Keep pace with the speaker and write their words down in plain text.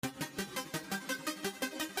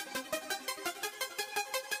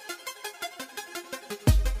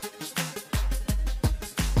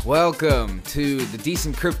Welcome to the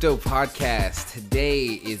Decent Crypto Podcast. Today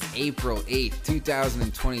is April 8th,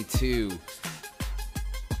 2022.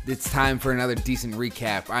 It's time for another decent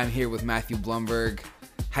recap. I'm here with Matthew Blumberg.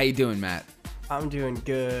 How you doing, Matt? I'm doing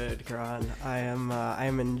good, Karan. I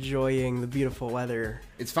am enjoying the beautiful weather.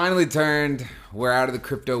 It's finally turned. We're out of the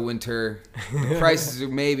crypto winter. The prices are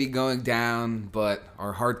maybe going down, but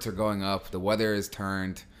our hearts are going up. The weather has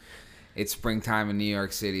turned. It's springtime in New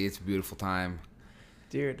York City. It's a beautiful time.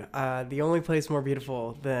 Dude, the only place more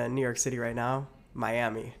beautiful than New York City right now,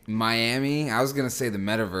 Miami. Miami? I was going to say the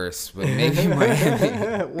metaverse, but maybe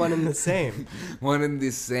Miami. One and the same. One and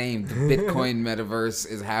the same. The Bitcoin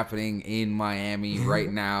metaverse is happening in Miami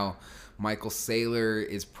right now. Michael Saylor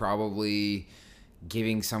is probably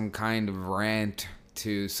giving some kind of rant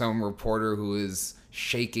to some reporter who is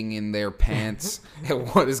shaking in their pants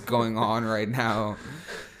at what is going on right now.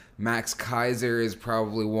 Max Kaiser is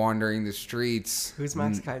probably wandering the streets. Who's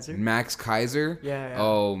Max Kaiser? Max Kaiser? Yeah.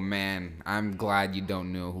 Oh, man. I'm glad you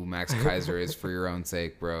don't know who Max Kaiser is for your own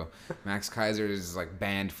sake, bro. Max Kaiser is like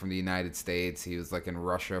banned from the United States. He was like in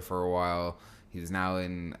Russia for a while. He's now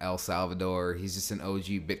in El Salvador. He's just an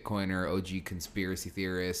OG Bitcoiner, OG conspiracy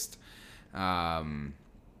theorist.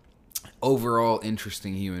 Overall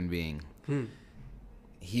interesting human being.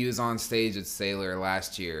 He was on stage at Saylor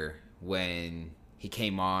last year when he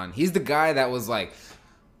came on. He's the guy that was like,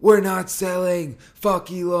 "We're not selling.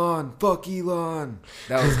 Fuck Elon. Fuck Elon."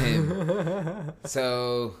 That was him.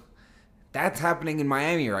 So that's happening in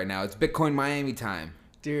Miami right now. It's Bitcoin Miami time.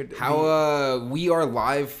 Dude. We are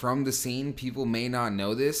live from the scene. People may not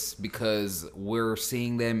know this because we're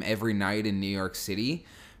seeing them every night in New York City.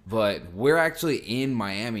 But we're actually in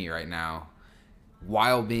Miami right now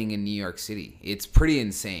while being in New York City. It's pretty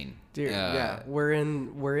insane. Dude, yeah, we're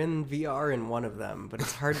in VR in one of them, but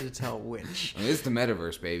it's hard to tell which. It's the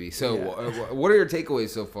metaverse, baby. So, yeah. What are your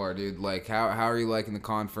takeaways so far, dude? Like, how are you liking the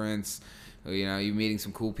conference? You know, you meeting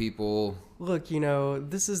some cool people. Look,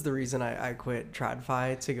 this is the reason I quit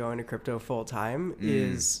TradFi to go into crypto full time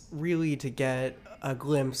is really to get a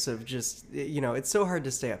glimpse of just, it's so hard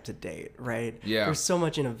to stay up to date, right? Yeah. There's so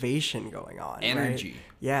much innovation going on. Energy. Right?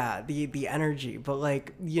 Yeah, the energy. But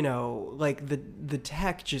the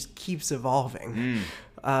tech just keeps evolving.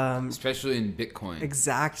 Especially in Bitcoin.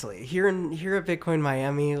 Exactly. Here at Bitcoin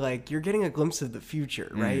Miami, you're getting a glimpse of the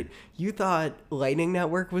future, right? You thought Lightning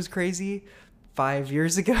Network was crazy 5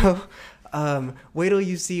 years ago. Wait till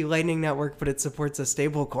you see Lightning Network, but it supports a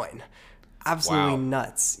stable coin. Absolutely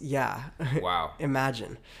nuts. Yeah. Wow.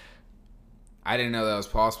 Imagine. I didn't know that was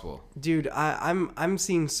possible. Dude, I'm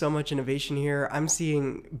seeing so much innovation here. I'm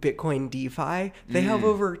seeing Bitcoin DeFi. They have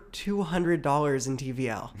over $200 in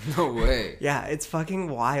TVL. No way. Yeah, it's fucking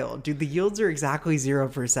wild. Dude, the yields are exactly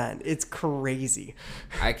 0%. It's crazy.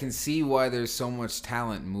 I can see why there's so much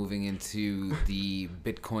talent moving into the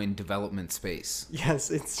Bitcoin development space. Yes,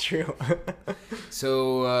 it's true.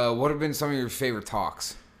 So, what have been some of your favorite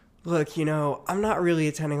talks? Look, I'm not really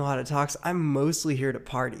attending a lot of talks. I'm mostly here to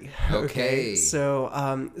party. Okay.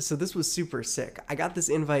 So this was super sick. I got this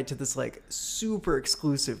invite to this super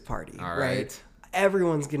exclusive party. All right.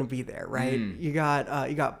 Everyone's gonna be there, right? You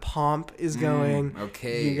got Pomp is going.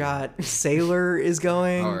 Okay. You got Saylor is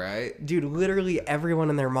going. All right. Dude, literally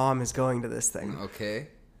everyone and their mom is going to this thing. Okay.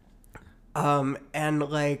 And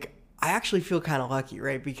I actually feel kind of lucky,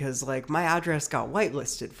 right? Because my address got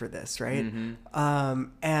whitelisted for this, right?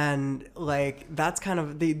 And that's kind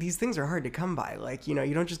of these things are hard to come by.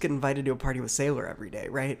 You don't just get invited to a party with Saylor every day,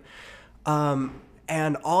 right?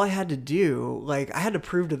 And all I had to do, I had to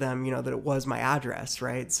prove to them, that it was my address,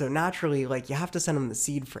 right? So naturally, you have to send them the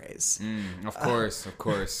seed phrase. Of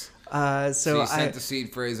course. So you sent the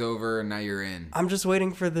seed phrase over, and now you're in. I'm just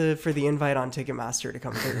waiting for the invite on Ticketmaster to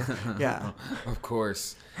come through. Yeah. Of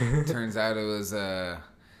course. Turns out it was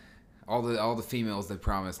all the females they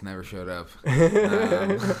promised never showed up.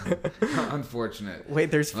 Unfortunate. Wait,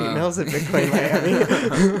 there's females at Bitcoin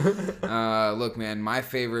Miami? Look, man, my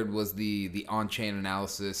favorite was the on-chain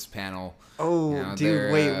analysis panel. Oh,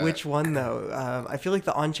 dude, wait, which one though? I feel like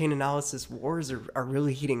the on-chain analysis wars are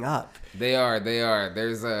really heating up. They are.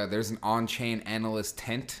 There's an on-chain analyst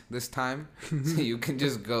tent this time, so you can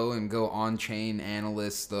just go on-chain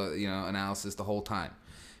analysis the whole time.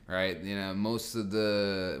 Right, most of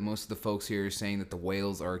the folks here are saying that the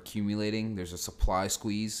whales are accumulating. There's a supply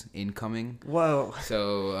squeeze incoming. Whoa!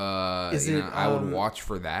 So I would watch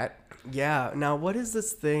for that. Yeah. Now, what is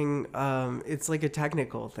this thing? It's like a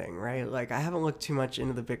technical thing, right? Like, I haven't looked too much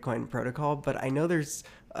into the Bitcoin protocol, but I know there's,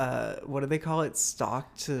 what do they call it?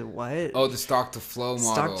 Stock to what? Oh, the stock to flow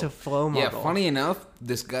model. Stock to flow model. Yeah, funny enough,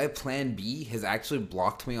 this guy Plan B has actually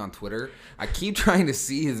blocked me on Twitter. I keep trying to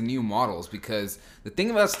see his new models because the thing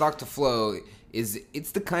about stock to flow is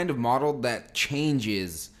it's the kind of model that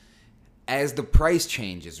changes as the price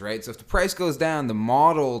changes, right? So if the price goes down, the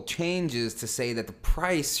model changes to say that the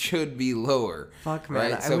price should be lower. Fuck,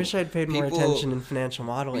 man. Right? I wish I'd paid more attention in financial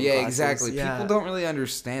modeling classes. Exactly. Yeah. People don't really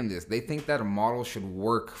understand this. They think that a model should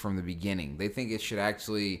work from the beginning. They think it should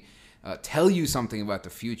actually tell you something about the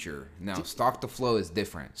future. No, stock to flow is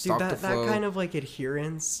different. Stock to flow, that kind of like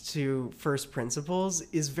adherence to first principles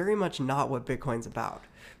is very much not what Bitcoin's about.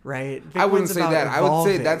 Right? I wouldn't say that. Evolving. I would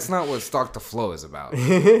say that's not what stock to flow is about.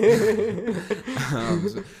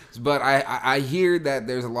 But I hear that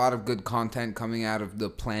there's a lot of good content coming out of the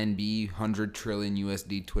Plan B 100 trillion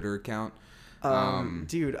USD Twitter account.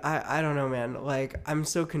 Dude, I don't know, man. Like, I'm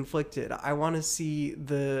so conflicted. I want to see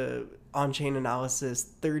the on-chain analysis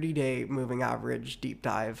 30-day moving average deep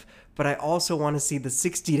dive, but I also want to see the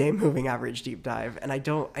 60-day moving average deep dive, and I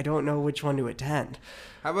don't know which one to attend.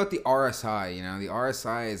 How about the RSI? You know, the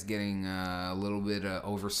RSI is getting a little bit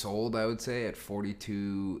oversold, I would say, at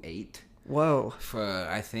 42.8. Whoa.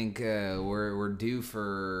 I think we're due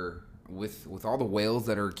for, with all the whales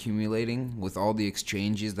that are accumulating, with all the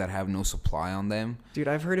exchanges that have no supply on them. Dude,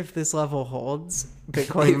 I've heard if this level holds,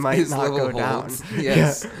 Bitcoin might not go down.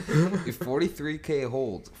 Yes. If 43K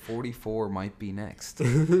holds, 44 might be next.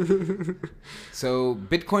 So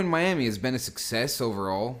Bitcoin Miami has been a success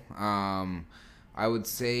overall. I would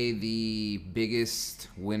say the biggest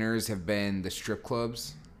winners have been the strip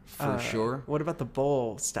clubs, for sure. What about the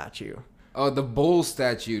bull statue? Oh, the bull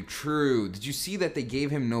statue. True. Did you see that they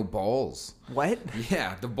gave him no balls? What?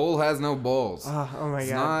 Yeah, the bull has no balls. Oh my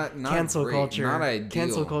god. Not cancel great, culture. Not ideal.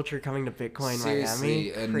 Cancel culture coming to Bitcoin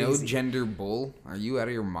Seriously, Miami. A no gender bull? Are you out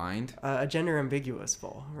of your mind? A gender ambiguous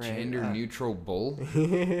bull, right? Gender neutral bull?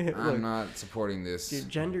 I'm not supporting this. Dude,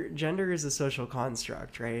 gender is a social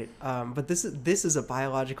construct, right? But this is a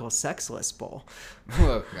biological sexless bull.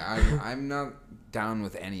 Look, I'm not down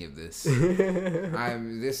with any of this.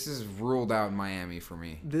 This is ruled out Miami for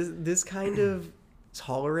me. This kind of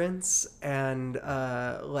tolerance and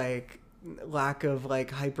like lack of like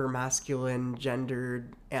hyper masculine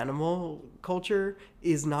gendered animal culture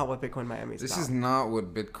is not what Bitcoin Miami is about. This is not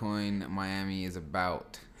what Bitcoin Miami is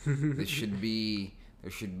about. There should be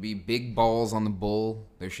big balls on the bull.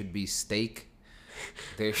 There should be steak.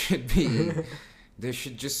 There should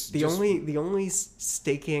just the only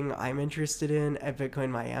staking I'm interested in at Bitcoin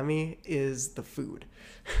Miami is the food.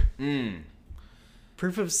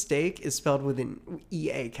 Proof of stake is spelled with an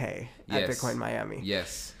EAK at Bitcoin Miami.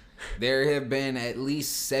 Yes. There have been at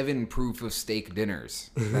least 7 proof of stake dinners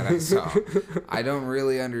that I saw. I don't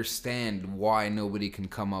really understand why nobody can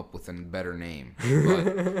come up with a better name.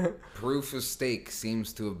 But proof of stake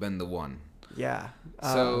seems to have been the one. Yeah.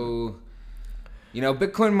 So, you know,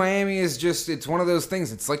 Bitcoin Miami is just, it's one of those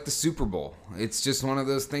things. It's like the Super Bowl. It's just one of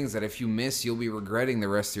those things that if you miss, you'll be regretting the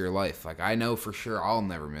rest of your life. Like, I know for sure I'll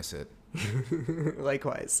never miss it.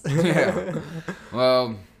 Likewise. Yeah.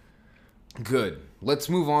 Well, good. Let's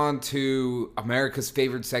move on to America's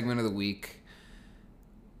favorite segment of the week,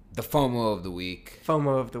 the FOMO of the week.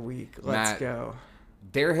 FOMO of the week. Let's go.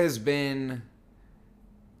 There has been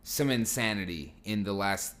some insanity in the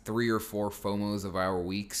last 3 or 4 FOMOs of our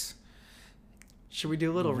weeks. Should we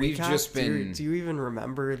do a little We've recap? Just been, do you even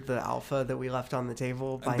remember the alpha that we left on the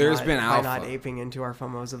table by not aping into our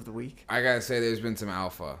FOMOs of the week? I gotta say, there's been some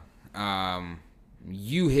alpha.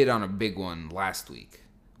 You hit on a big one last week,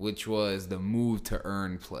 which was the move to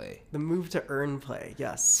earn play. The move to earn play,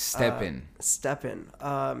 yes. Step-in. Step-in.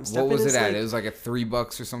 What was it at? It was like a $3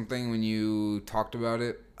 or something when you talked about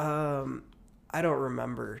it? I don't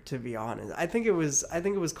remember, to be honest. I think it was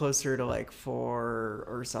closer to like 4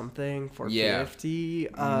 or something, 450.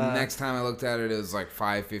 Next time I looked at it, it was like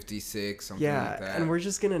 556, something like that. Yeah, and we're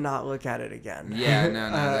just gonna not look at it again. Yeah,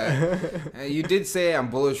 no. You did say I'm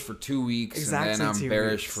bullish for 2 weeks, and then I'm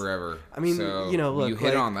bearish forever. I mean, so you know, look, you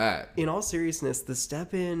hit on that. In all seriousness, the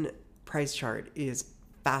step-in price chart is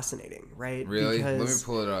fascinating, right? Really? Let me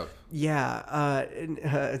pull it up. Yeah.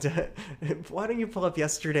 Why don't you pull up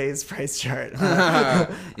yesterday's price chart?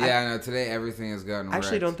 No, today everything has gotten wrecked. I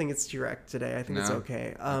actually don't think it's direct today. I think it's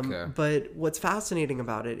okay. Okay. But what's fascinating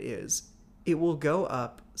about it is it will go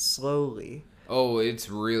up slowly. Oh, it's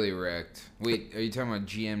really wrecked. Wait, are you talking about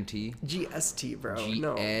GMT? GST, bro. GST.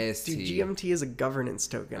 No. Dude, GMT is a governance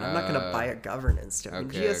token. I'm not gonna buy a governance token.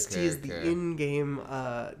 GST is the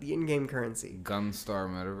in-game currency. Gunstar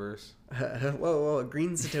Metaverse? Whoa, a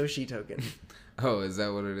green Satoshi token. Oh, is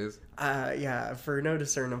that what it is? Yeah, for no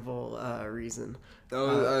discernible reason.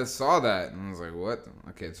 Oh, I saw that and I was like, what?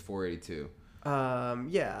 Okay, it's 482.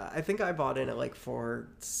 Yeah, I think I bought in at like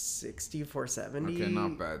 460, 470. Okay,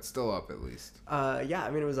 not bad. Still up at least. Yeah,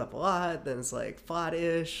 I mean, it was up a lot. Then it's like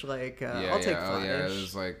flat-ish. Like, I'll take flat-ish. Oh, yeah, it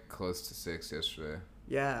was like close to 6 yesterday.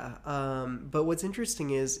 Yeah, but what's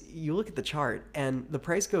interesting is you look at the chart and the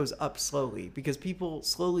price goes up slowly because people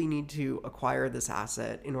slowly need to acquire this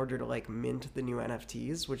asset in order to like mint the new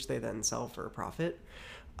NFTs, which they then sell for a profit.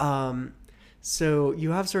 So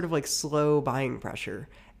you have sort of like slow buying pressure.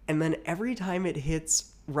 And then every time it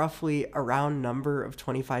hits roughly a round number of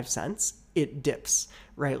 25 cents, it dips,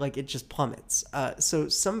 right? Like it just plummets. So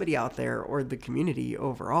somebody out there or the community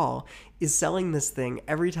overall is selling this thing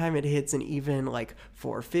every time it hits an even like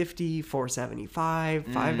 $4.50,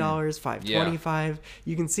 $4.75, $5, $5.25.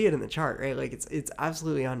 You can see it in the chart, right? Like it's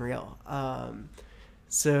absolutely unreal.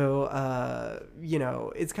 So, you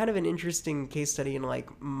know, it's kind of an interesting case study in like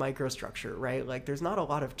microstructure, right? Like there's not a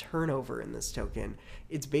lot of turnover in this token.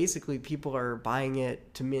 It's basically people are buying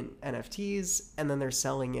it to mint NFTs and then they're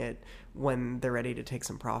selling it when they're ready to take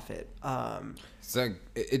some profit. So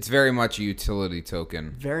it's very much a utility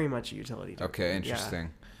token. Very much a utility token. Okay, interesting.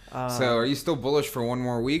 Yeah. So are you still bullish for one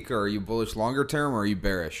more week, or are you bullish longer term, or are you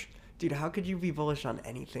bearish? Dude, how could you be bullish on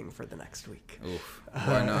anything for the next week? Oof.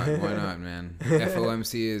 Why not? Why not, man?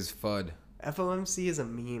 FOMC is FUD. FOMC is a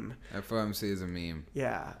meme. FOMC is a meme.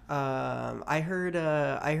 Yeah. I heard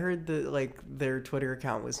the like their Twitter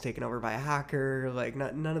account was taken over by a hacker. Like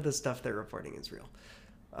none of the stuff they're reporting is real.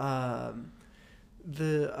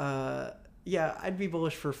 Yeah, I'd be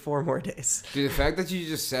bullish for 4 more days. Dude, the fact that you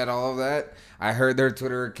just said all of that, I heard their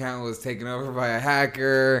Twitter account was taken over by a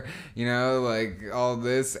hacker, you know, like all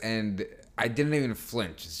this, and I didn't even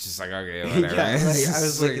flinch. It's just like, okay, whatever. Yeah, like, I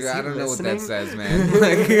was like, I don't know what that listening? says, man.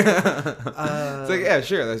 Like, it's like, yeah,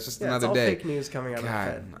 sure, that's just another it's all day. fake news coming out of the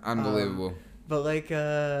Fed. Unbelievable. But like,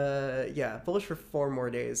 yeah, bullish for 4 more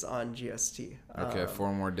days on GST. Okay,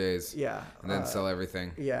 4 more days. Yeah. And then sell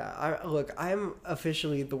everything. Yeah. I'm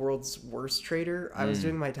officially the world's worst trader. I was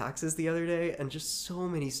doing my taxes the other day and just so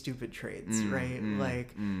many stupid trades, right?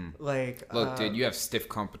 Look, dude, you have stiff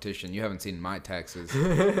competition. You haven't seen my taxes.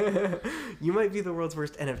 You might be the world's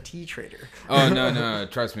worst NFT trader. Oh, no.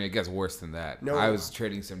 Trust me, it gets worse than that. No. I was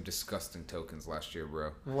trading some disgusting tokens last year,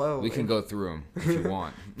 bro. Whoa. We can go through them if you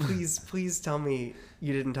want. Please tell me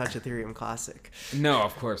you didn't touch Ethereum Classic. No,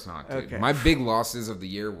 of course not, dude. Okay. My big losses of the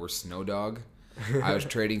year were Snowdog. I was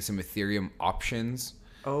trading some Ethereum options.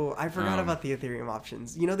 Oh, I forgot about the Ethereum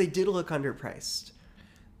options. You know, they did look underpriced.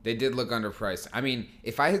 They did look underpriced. I mean,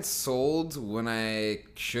 if I had sold when I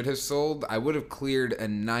should have sold, I would have cleared a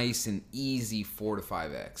nice and easy 4 to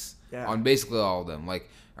 5x on basically all of them.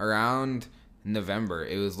 Like around November,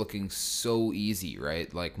 it was looking so easy,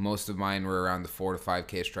 right? Like most of mine were around the 4 to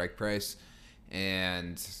 5K strike price.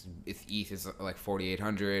 And if ETH is like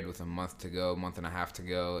 4,800 with a month and a half to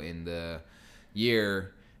go in the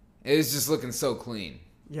year, it was just looking so clean.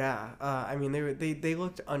 Yeah, I mean they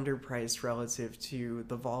looked underpriced relative to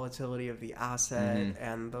the volatility of the asset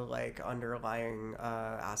and the like underlying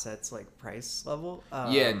assets like price level.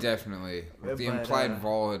 Yeah, definitely. The implied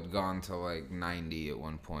vol had gone to like 90 at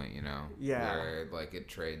one point, you know. Yeah. Where like it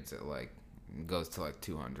trades at like goes to like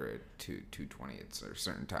 200 to 220 at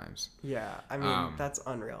certain times. Yeah, I mean that's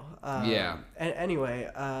unreal. Yeah. And anyway,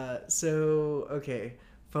 so okay,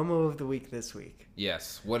 FOMO of the week this week.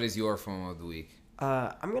 Yes. What is your FOMO of the week?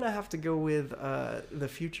 I'm gonna have to go with the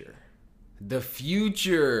Future. The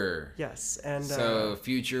Future. Yes, and so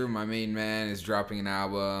Future, my main man, is dropping an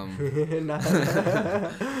album.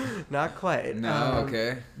 Not quite. No,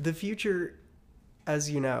 okay. The Future,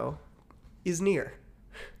 as you know, is near.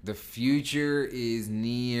 The future is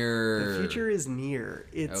near. The future is near.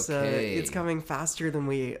 It's coming faster than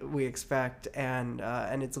we expect, and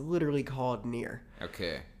it's literally called near.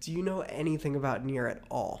 Okay. Do you know anything about near at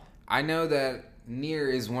all? I know that near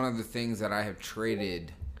is one of the things that I have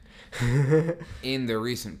traded in the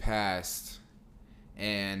recent past,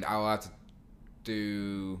 and I'll have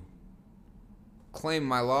to claim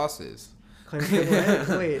my losses.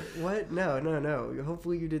 Wait, what? No.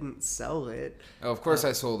 Hopefully you didn't sell it. Oh, of course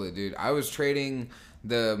I sold it, dude. I was trading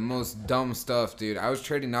the most dumb stuff, dude. I was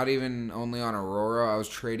trading not even only on Aurora. I was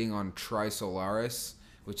trading on Solaris,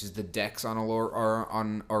 which is the DEX on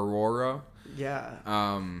Aurora.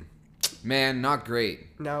 Yeah. Man, not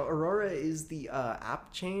great. Now, Aurora is the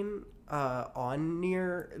app chain on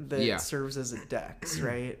Near that serves as a DEX,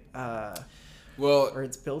 right? Well, or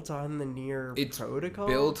it's built on the Near protocol?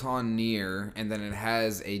 It's built on Near, and then it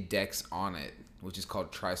has a DEX on it, which is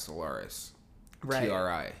called Sollamas. Right.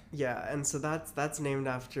 TRI. Yeah, and so that's named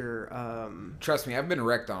after. Trust me, I've been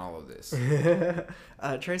wrecked on all of this.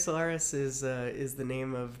 Solaris is the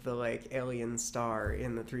name of the alien star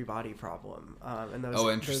in the three-body problem, and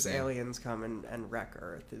those aliens come and wreck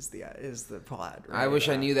Earth is the plot. Right? I wish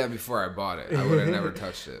I knew that before I bought it. I would have never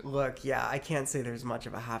touched it. Look, yeah, I can't say there's much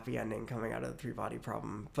of a happy ending coming out of the three-body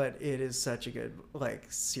problem, but it is such a good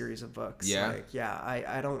series of books. Yeah.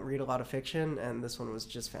 I don't read a lot of fiction, and this one was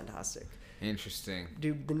just fantastic. Interesting.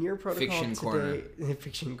 Dude, the Near protocol Fiction today...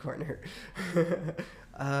 Fiction corner.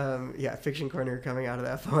 Fiction corner coming out of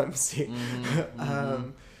the FOMC.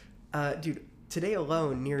 Dude, today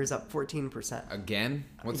alone, Near is up 14%. Again?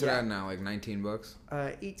 What's it at now? Like $19?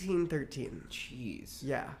 18.13. Jeez.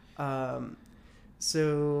 Yeah.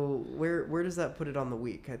 So where does that put it on the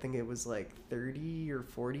week? I think it was 30 or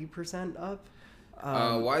 40% up.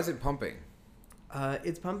 Why is it pumping?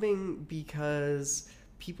 It's pumping because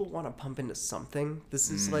people want to pump into something.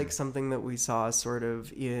 This is something that we saw sort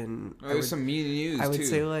of in. There's some news too.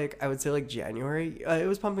 I would say January. It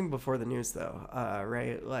was pumping before the news though,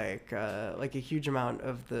 right? A huge amount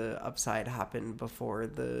of the upside happened before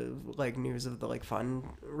the news of the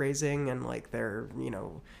fundraising and their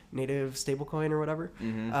native stablecoin or whatever.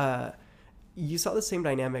 You saw the same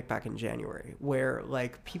dynamic back in January where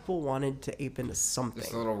people wanted to ape into something.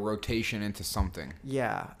 This little rotation into something.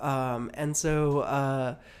 Yeah. And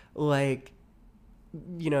so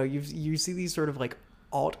you see these sort of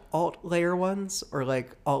alt layer ones or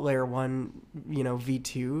alt layer 1,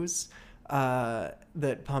 V2s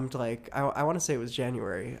that pumped I want to say it was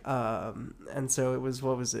January. And so it was,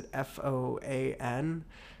 what was it? FOAN,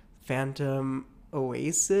 Phantom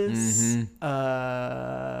Oasis.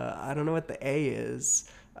 I don't know what the A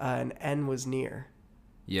is. And N was Near.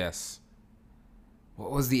 Yes.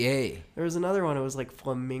 What was the A? There was another one. It was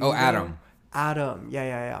Flamingo. Oh, Atom.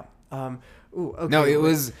 Yeah. Okay. No, it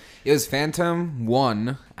was Phantom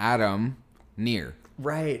 1, Atom, Near.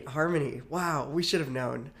 Right, Harmony. Wow, we should have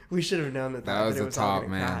known. We should have known that was it the was top, all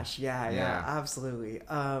going to man. crash. Yeah, absolutely.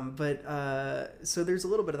 So there's a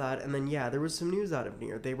little bit of that, and then there was some news out of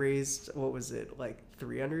Near. They raised, what was it,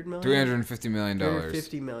 $300 million? $350 million.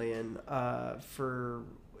 $350 million for,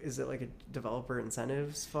 is it a developer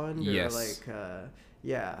incentives fund? Yes. Or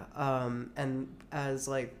and as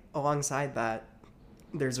alongside that,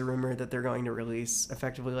 there's a rumor that they're going to release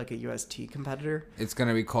effectively a UST competitor. It's going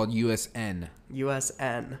to be called USN.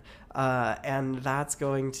 USN. And that's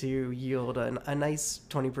going to yield a nice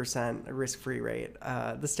 20% risk-free rate,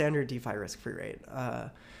 the standard DeFi risk-free rate.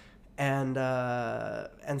 And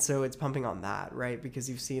so it's pumping on that, right? Because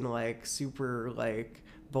you've seen super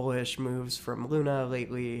bullish moves from Luna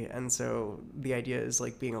lately, and so the idea is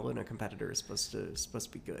being a Luna competitor is supposed to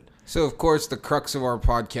be good. So of course the crux of our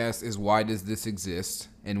podcast is why does this exist,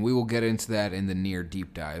 and we will get into that in the Near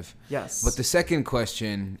deep dive. Yes. But the second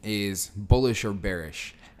question is bullish or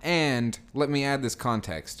bearish, and let me add this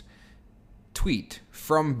context. Tweet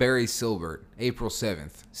from Barry Silbert, April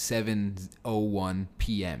 7th, 7:01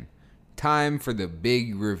 p.m. Time for the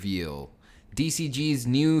big reveal. DCG's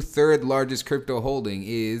new third largest crypto holding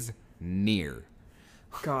is Near.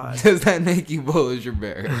 God. Does that make you bullish or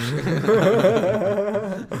bearish?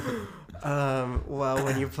 Well,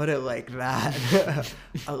 when you put it like that,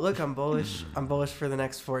 look, I'm bullish. I'm bullish for the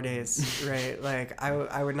next 4 days, right?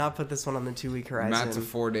 I would not put this one on the 2 week horizon. Matt's a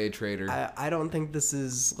 4-day trader. I don't think this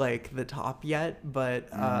is the top yet,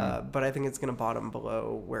 but I think it's gonna bottom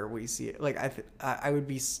below where we see it. I would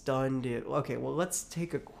be stunned. Okay, well, let's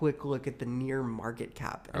take a quick look at the Near market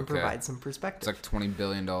cap and provide some perspective. It's $20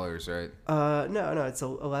 billion, right? No, it's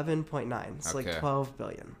 11.9. It's Okay. 12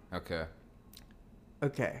 billion.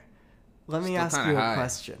 Okay. Let me ask you a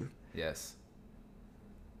question. Yes.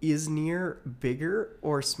 Is Near bigger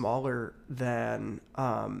or smaller than,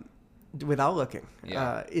 without looking,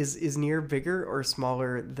 is Near bigger or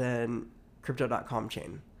smaller than Crypto.com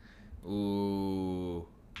chain? Ooh.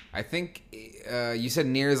 I think you said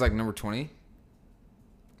Near is number 20?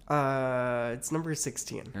 It's number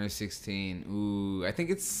 16. Number 16. Ooh, I think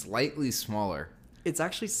it's slightly smaller. It's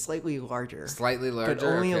actually slightly larger. Slightly larger? But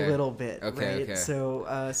only a little bit, okay, right? Okay. So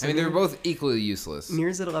they're both equally useless.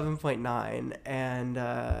 Near's at 11.9,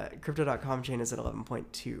 and Crypto.com chain is at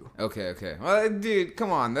 11.2. Okay. Well, dude,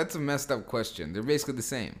 come on. That's a messed up question. They're basically the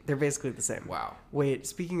same. They're basically the same. Wow. Wait,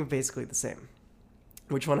 speaking of basically the same,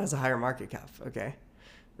 which one has a higher market cap? Okay.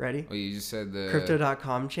 Ready? Well, you just said the...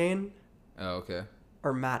 Crypto.com chain Oh, okay.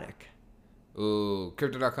 or Matic? Ooh,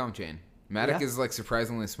 Crypto.com chain. Matic Yeah. is like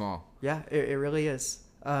surprisingly small. Yeah, it really is.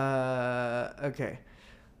 Okay.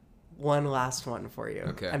 One last one for you.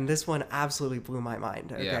 Okay. And this one absolutely blew my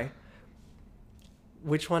mind. Okay. Yeah.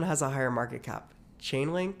 Which one has a higher market cap?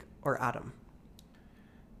 Chainlink or Atom?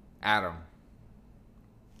 Atom.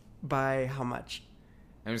 By how much?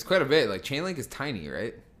 I mean, it's quite a bit. Like, Chainlink is tiny,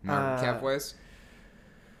 right? Market cap wise.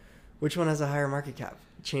 Which one has a higher market cap?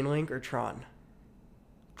 Chainlink or Tron?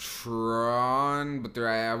 Tron, but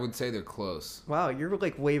I would say they're close. Wow, you're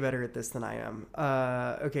like way better at this than I am.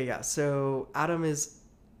 Okay, yeah. So Atom is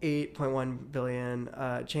 8.1 billion.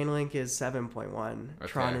 Chainlink is 7.1. Okay.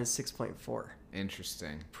 Tron is 6.4.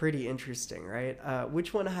 Interesting. Pretty interesting, right?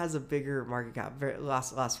 Which one has a bigger market cap?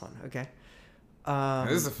 Last one. Okay.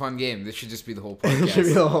 This is a fun game. This should just be the whole It should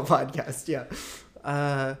be podcast. the whole podcast. Yeah.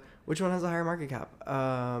 Which one has a higher market cap?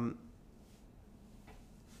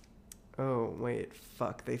 Oh wait,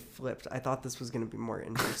 fuck! They flipped. I thought this was gonna be more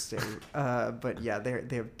interesting, but yeah,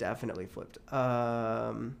 they have definitely flipped.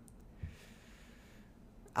 Algorand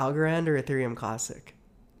or Ethereum Classic?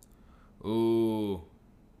 Ooh,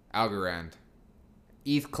 Algorand.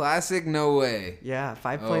 ETH Classic? No way. Yeah,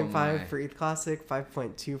 5.5 for ETH Classic,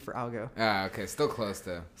 5.2 for Algo. Ah, okay. Still close,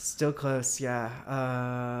 though. Still close, yeah.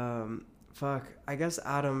 Fuck. I guess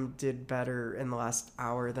Atom did better in the last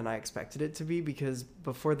hour than I expected it to be, because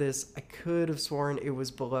before this, I could have sworn it was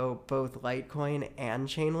below both Litecoin and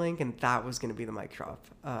Chainlink, and that was going to be the mic drop.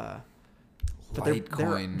 But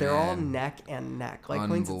Litecoin, they're all man. neck and neck.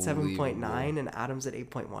 Litecoin's at 7.9 Unbelievable. and Atom's at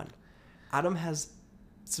 8.1. Atom has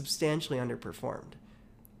substantially underperformed.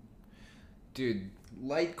 Dude,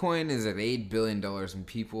 Litecoin is at $8 billion, and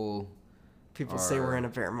people say we're in a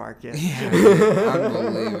bear market. Yeah,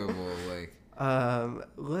 unbelievable. Like,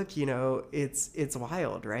 look, it's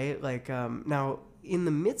wild, right? Like, now in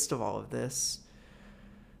the midst of all of this,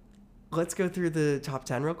 let's go through the top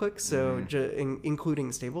 10 real quick. So,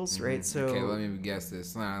 including stables, right? So, okay, let me guess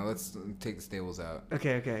this. Nah, let's take the stables out.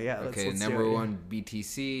 Okay, yeah. Okay, number 1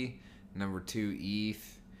 BTC, number 2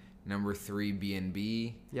 ETH, number 3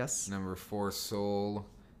 BNB. Yes. Number 4 Sol,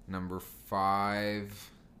 number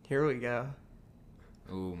 5. Here we go.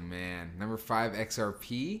 Oh man, number 5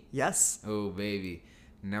 XRP. Yes. Oh baby,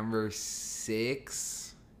 number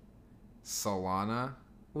 6 Solana.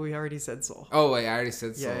 We already said Sol. Oh wait, I already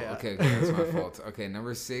said Sol. Yeah. Okay, that's my fault. Okay,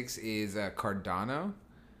 number 6 is Cardano.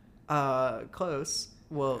 Close.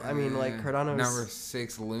 Well, I mean, like Cardano's number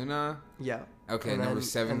 6 Luna. Yeah. Okay, and number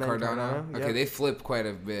 7 then Cardano. yep. Okay, they flip quite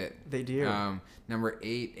a bit. They do. Number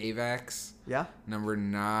 8 AVAX. Yeah. Number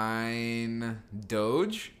 9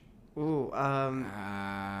 Doge. Ooh.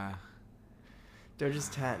 Doge is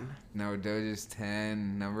 10. No, Doge is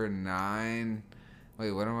 10. Number 9.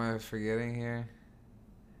 Wait, what am I forgetting here?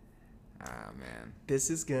 Ah, man. This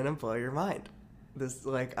is gonna blow your mind. This,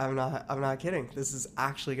 like, I'm not kidding. This is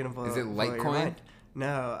actually gonna blow. Is it blow your Litecoin? mind.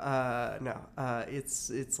 No.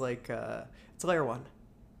 It's like it's layer 1.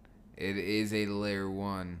 It is a layer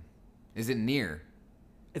 1. Is it near?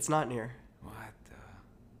 It's not near. What the?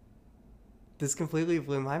 This completely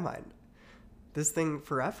blew my mind. This thing,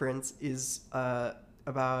 for reference, is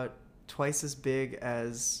about twice as big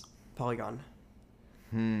as Polygon.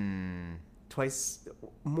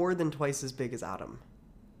 More than twice as big as Atom.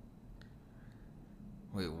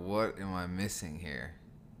 Wait, what am I missing here?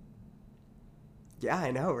 Yeah,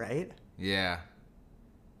 I know, right? Yeah.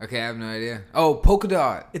 Okay, I have no idea. Oh,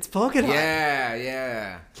 Polkadot. It's Polkadot.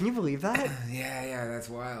 Yeah. Can you believe that? Yeah, that's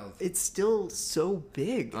wild. It's still so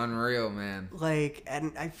big. Unreal, man. Like,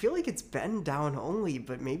 and I feel like it's been down only,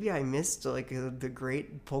 but maybe I missed like the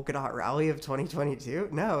great Polkadot rally of 2022.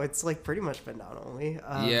 No, it's like pretty much been down only.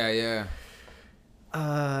 Yeah.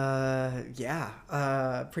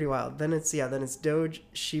 Pretty wild. Then it's Doge,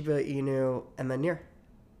 Shiba Inu, and then Near.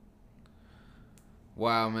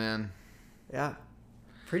 Wow, man. Yeah.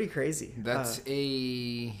 Pretty crazy. That's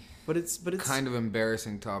but it's kind of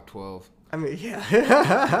embarrassing top 12. I mean, yeah.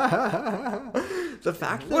 The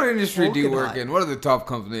fact that What industry do you Polkadot- work in? What are the top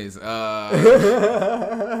companies?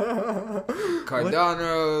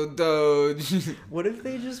 Cardano, Doge. What if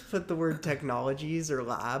they just put the word technologies or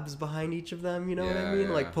labs behind each of them? You know what I mean?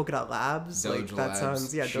 Yeah. Like Polkadot Labs. Doge like that Labs,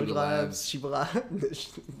 sounds Shiba Doge Labs. Labs, Shiba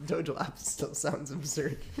Labs. Doge Labs still sounds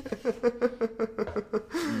absurd.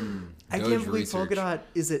 I Doge can't believe research. Polkadot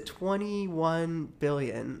is at 21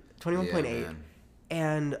 billion, 21.8, Yeah,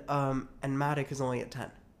 and Matic is only at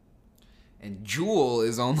 10. And Jewel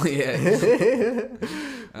is only at...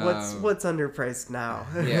 What's underpriced now?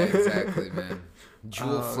 Yeah, exactly, man.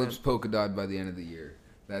 Jewel flips Polkadot by the end of the year.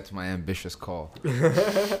 That's my ambitious call.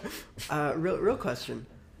 Real question.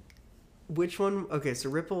 Which one? Okay, so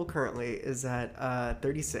Ripple currently is at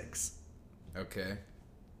 36. Okay.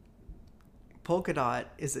 Polkadot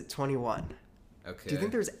is at 21. Okay. Do you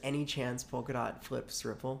think there's any chance Polkadot flips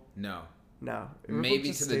Ripple? No. No. Ripple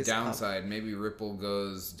Maybe to the stays up. downside. Maybe Ripple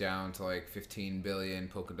goes down to like 15 billion.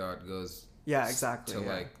 Polkadot goes exactly. to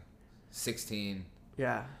like 16.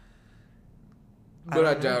 Yeah. But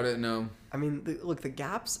I doubt it, no. I mean, look, the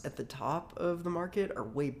gaps at the top of the market are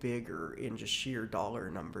way bigger in just sheer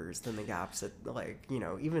dollar numbers than the gaps at, like, you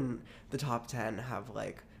know, even the top 10 have,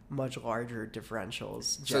 like, much larger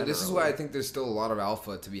differentials. So this is why I think there's still a lot of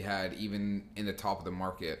alpha to be had even in the top of the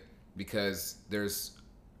market, because there's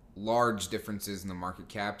large differences in the market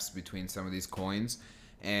caps between some of these coins,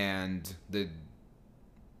 and the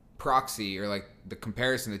proxy, or like the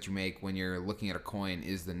comparison that you make when you're looking at a coin,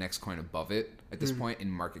 is the next coin above it at this point in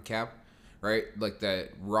market cap, right? Like the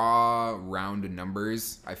raw round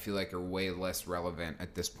numbers I feel like are way less relevant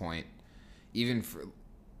at this point. Even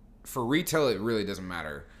for retail, it really doesn't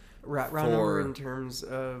matter. Round number in terms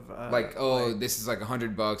of this is like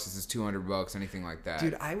 $100, this is $200, anything like that.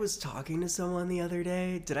 Dude, I was talking to someone the other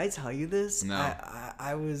day. Did I tell you this? No.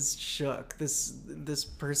 I was shook. This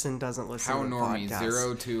person doesn't listen How to normie? podcasts.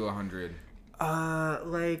 0 to 100.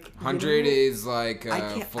 Like 100 is like fully I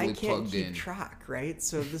can't plugged keep in. track, right?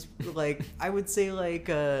 So this like I would say like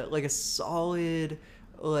a solid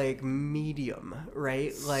like medium,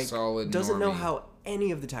 right? Like Solid doesn't know normie. how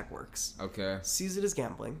any of the tech works. Okay. Sees it as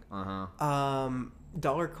gambling. Uh-huh.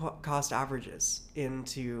 Dollar cost averages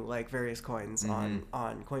into like various coins on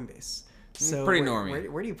Coinbase. So pretty normie.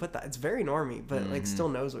 Where do you put that? It's very normie, but like still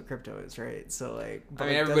knows what crypto is, right? So like, I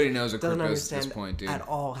mean, everybody knows what crypto is at this point, dude. At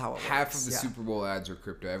all how it works. Half of the Super Bowl ads are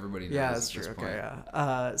crypto. Everybody knows that's at true. this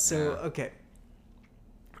Okay,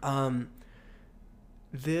 point. Okay.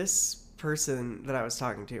 This person that I was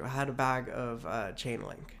talking to had a bag of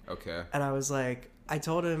Chainlink. Okay. And I was like, I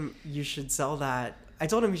told him you should sell that. I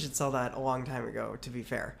told him you should sell that a long time ago, to be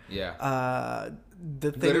fair. Yeah.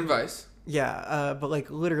 The thing, Good advice. Yeah, but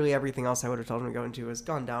like literally everything else I would have told him to go into has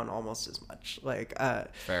gone down almost as much. Like,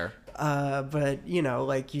 fair. But you know,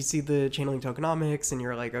 like you see the Chainlink tokenomics, and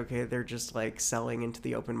you're like, okay, they're just like selling into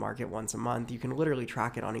the open market once a month. You can literally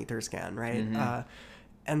track it on Etherscan, right?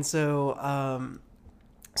 And so I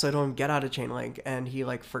told him get out of Chainlink, and he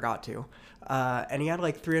like forgot to. And he had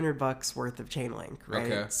like $300 worth of Chainlink, right?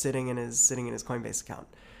 Okay. Sitting in his Coinbase account.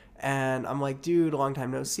 And I'm like, dude, long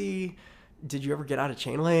time no see. Did you ever get out of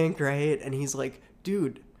Chainlink, right? And he's like,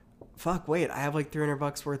 dude, fuck, wait, I have like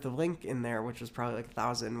 $300 worth of link in there, which was probably like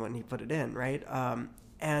 1,000 when he put it in, right?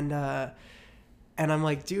 And I'm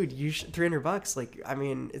like, dude, you should $300. Like, I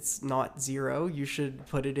mean, it's not zero. You should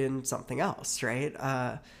put it in something else, right?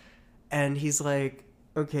 And he's like,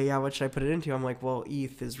 okay, yeah, what should I put it into? I'm like, well,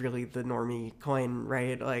 ETH is really the normie coin,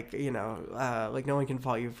 right? Like, you know, like no one can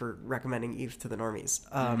fault you for recommending ETH to the normies.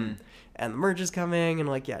 And the merge is coming, and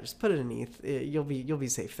like, yeah, just put it in ETH. You'll be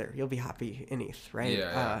safe there. You'll be happy in ETH, right?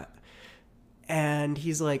 Yeah. And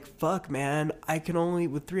he's like, fuck, man, I can only,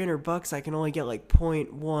 with $300, I can only get like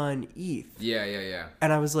 0.1 ETH. Yeah.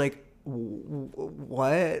 And I was like,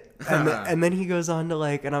 what? And then he goes on to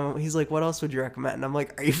like, and he's like, what else would you recommend? And I'm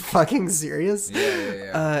like, are you fucking serious?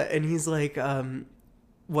 Yeah. And he's like,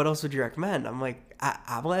 what else would you recommend? I'm like,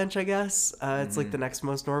 Avalanche, I guess. It's like the next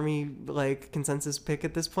most normie like consensus pick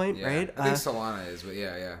at this point, right? I think Solana is, but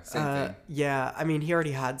yeah, same thing. Yeah, I mean, he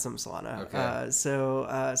already had some Solana. Okay. So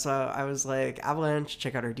I was like, Avalanche,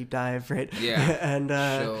 check out our deep dive, right? Yeah. And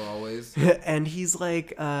chill always. And he's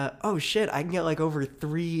like, oh shit, I can get like over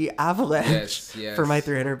 3 Avalanche Yes. for my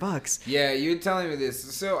 $300. Yeah, you were telling me this.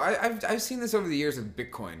 So I've seen this over the years with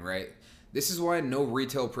Bitcoin, right? This is why no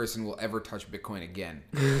retail person will ever touch Bitcoin again,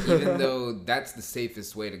 even though that's the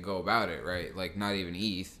safest way to go about it, right? Like, not even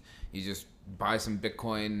ETH. You just buy some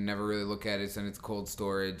Bitcoin, never really look at it, send it to cold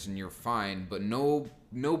storage, and you're fine. But no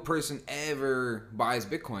person ever buys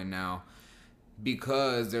Bitcoin now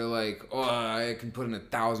because they're like, oh, I can put in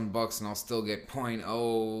 $1,000 and I'll still get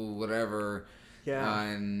 0.0 whatever. Yeah.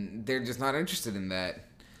 And they're just not interested in that.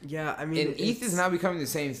 Yeah, I mean, And ETH is now becoming the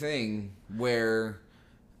same thing, where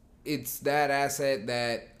it's that asset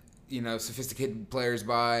that, you know, sophisticated players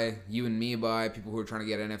buy, you and me buy, people who are trying to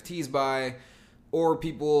get NFTs buy, or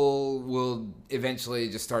people will eventually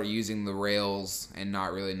just start using the rails and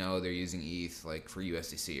not really know they're using ETH, like for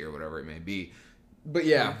USDC or whatever it may be. But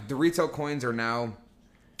yeah, the retail coins are now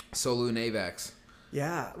Solu and AVAX.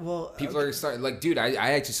 Yeah, well, People are starting, like, dude, I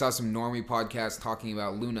actually saw some normie podcasts talking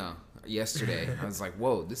about Luna. yesterday. I was like,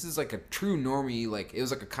 whoa, this is like a true normie. Like, it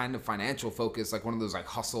was like a kind of financial focus, like one of those like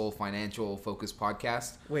hustle financial focus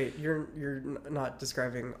podcasts. Wait, you're not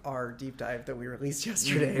describing our deep dive that we released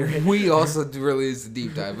yesterday, right? We also released a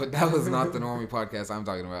deep dive, but that was not the normie podcast I'm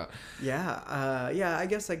talking about. Yeah, I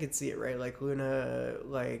guess I could see it, right? Like Luna,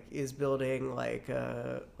 like is building like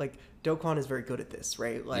Do Kwon is very good at this,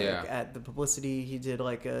 right? Like at the publicity, he did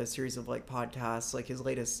like a series of like podcasts. Like his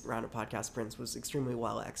latest round of podcast sprints was extremely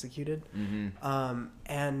well executed.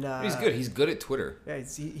 And he's good. He's good at Twitter. Yeah,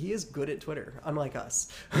 he is good at Twitter, unlike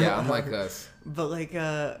us. Yeah, unlike us. But like,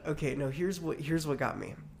 okay, no. Here's what got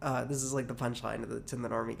me. This is like the punchline to the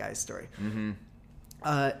normie guy's story.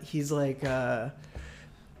 He's like.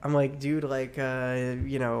 I'm like, dude, like,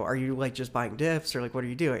 are you like just buying diffs or like what are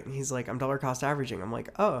you doing? He's like, I'm dollar cost averaging. I'm like,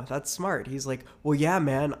 oh, that's smart. He's like, well, yeah,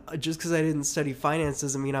 man, just because I didn't study finance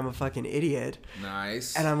doesn't mean I'm a fucking idiot.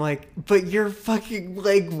 Nice. And I'm like, but you're fucking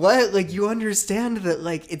like, what? Like, you understand that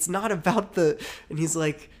like it's not about the. And he's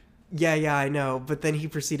like, yeah, I know. But then he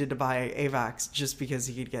proceeded to buy AVAX just because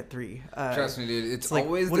he could get 3. Trust me, dude. It's like,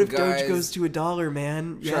 always what the if guys... Doge goes to $1,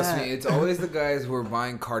 man? Trust me, it's always the guys who are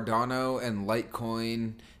buying Cardano and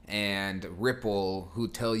Litecoin and Ripple who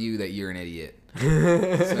tell you that you're an idiot.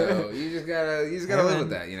 So you just gotta live with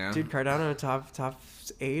that, you know. Dude, Cardano top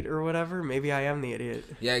 8 or whatever. Maybe I am the idiot.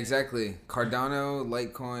 Yeah, exactly. Cardano,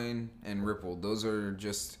 Litecoin, and Ripple. Those are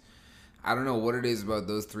just, I don't know what it is about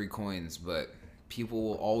those 3 coins, but people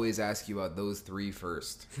will always ask you about those 3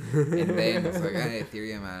 first. And then it's like, hey,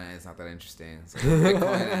 Ethereum, it's not that interesting. It's like, Bitcoin,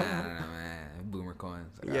 I don't know, man. Boomer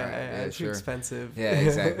coins. Like, yeah, too sure. Expensive. Yeah,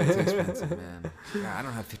 exactly. Too expensive, man. Yeah, I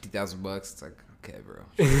don't have $50,000. It's like, okay, bro.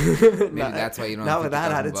 Sure. Maybe that's why you don't have $50,000. Not with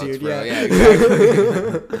that attitude, yeah. Yeah,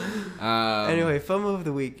 exactly. Anyway, FOMO of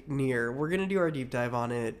the week, near. We're gonna do our deep dive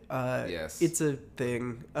on it. Yes. It's a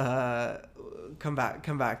thing. Come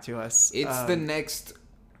back to us. It's the next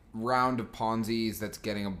round of Ponzi's that's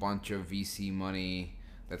getting a bunch of VC money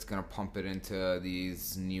that's going to pump it into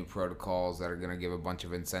these new protocols that are going to give a bunch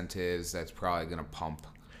of incentives that's probably going to pump.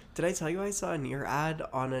 Did I tell you I saw a near ad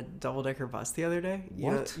on a double-decker bus the other day?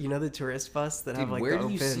 What? You know the tourist bus that have like where the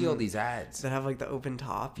do you see all these ads? That have like the open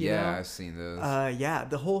top, you Yeah, know? I've seen those. Yeah,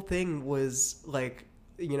 the whole thing was like,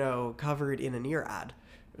 covered in a near ad.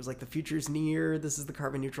 It was like the future's near, this is the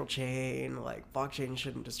carbon neutral chain, like blockchain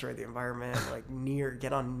shouldn't destroy the environment, like near,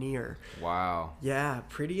 get on near. Wow. Yeah,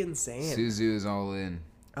 pretty insane. Suzu is all in.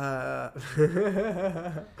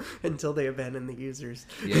 Until they abandon the users.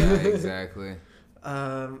 Yeah, exactly.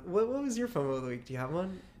 What was your FOMO of the week? Do you have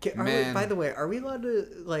one? By the way, are we allowed to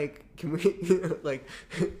can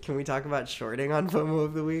we talk about shorting on FOMO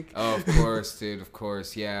of the week? Oh, of course, dude. Of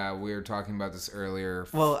course. Yeah, we were talking about this earlier.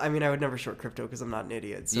 Well, I mean, I would never short crypto because I'm not an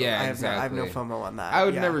idiot. So yeah, exactly. I have no FOMO on that. I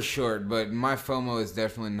would never short, but my FOMO is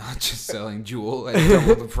definitely not just selling Jewel at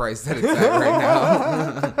double the price that it's at right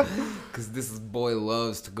now. Because this boy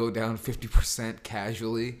loves to go down 50%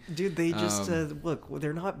 casually. Dude, they just look.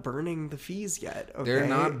 They're not burning the fees yet. Okay? They're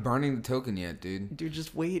not burning the token yet, dude. Dude,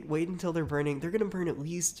 just wait until they're burning. They're gonna burn at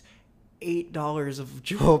least $8 of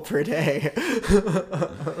Jewel per day.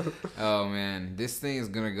 Oh man, this thing is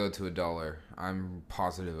gonna go to $1. I'm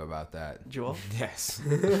positive about that. Jewel? Yes.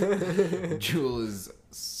 Jewel is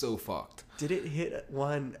so fucked. Did it hit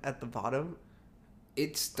 1 at the bottom?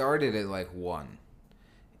 It started at like 1.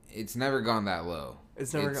 It's never gone that low.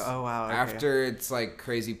 Oh wow. Okay. After it's like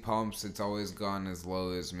crazy pumps, it's always gone as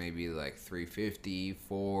low as maybe like 350,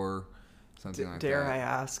 4, something like that. Dare I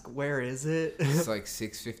ask, where is it? It's like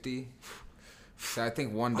 650. So I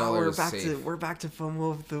think $1 is safe. We're back to FOMO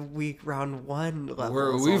of the week, round 1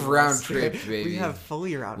 level. We've round tripped, baby. We have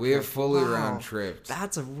fully round tripped. We have fully round tripped.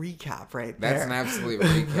 That's a recap right there. That's an absolute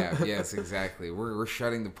recap. Yes, exactly. We're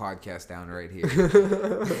shutting the podcast down right here.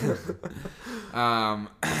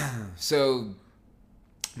 So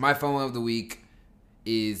my FOMO of the week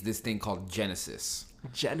is this thing called GNSS.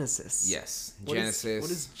 GNSS. Yes, GNSS. What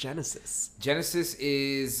is GNSS? GNSS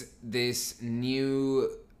is this new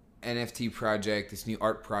NFT project, this new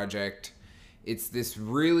art project. It's this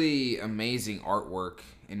really amazing artwork,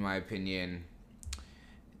 in my opinion.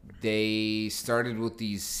 They started with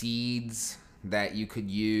these seeds that you could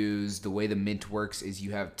use. The way the mint works is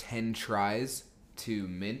you have 10 tries to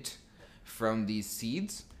mint from these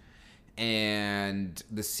seeds. And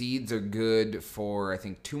the seeds are good for, I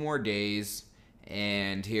think, 2 more days.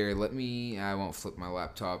 And here, I won't flip my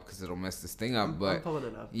laptop because it'll mess this thing up. But I'm pulling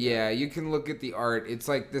it up. Yeah, you can look at the art. It's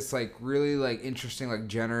like this really interesting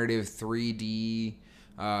generative 3D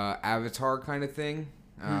avatar kind of thing.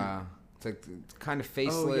 It's like kind of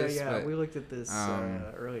faceless. Oh, yeah. But, we looked at this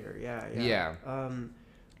earlier. Yeah. Yeah.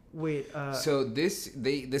 Wait. So this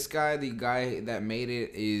guy, the guy that made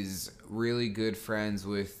it, is really good friends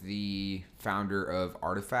with the founder of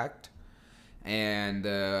Artifact. And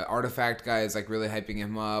Artifact guy is like really hyping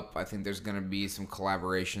him up. I think there's gonna be some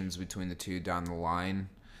collaborations between the two down the line.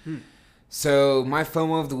 So my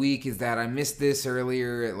FOMO of the week is that I missed this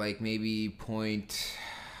earlier at like maybe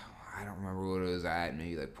I don't remember what it was at,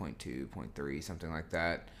 maybe like 0.2, 0.3, something like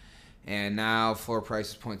that. And now floor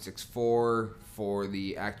price is 0.64 for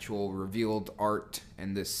the actual revealed art,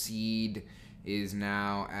 and the seed is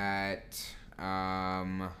now at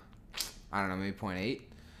I don't know, maybe 0.8.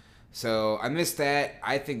 So I missed that.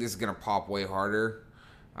 I think this is gonna pop way harder.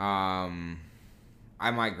 I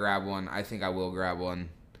might grab one. I think I will grab one.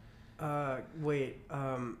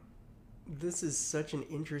 This is such an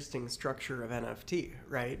interesting structure of NFT,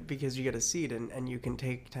 right? Because you get a seed and you can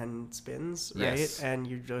take 10 spins, right? Yes. And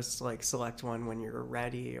you just like select one when you're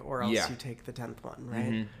ready, or else you take the 10th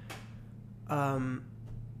one, right?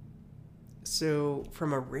 So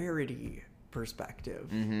from a rarity perspective,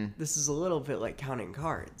 this is a little bit like counting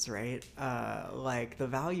cards, right? Like the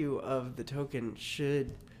value of the token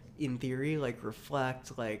should, in theory, like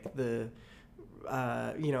reflect like the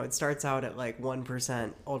it starts out at like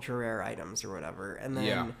 1% ultra rare items or whatever, and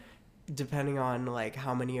then depending on like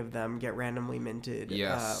how many of them get randomly minted,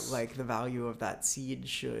 like the value of that seed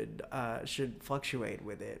should fluctuate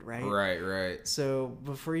with it, right? Right. So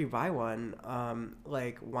before you buy one,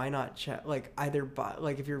 like why not check, like either buy,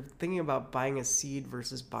 like if you're thinking about buying a seed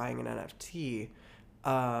versus buying an NFT,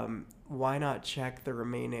 why not check the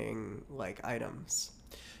remaining like items?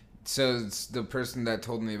 So the person that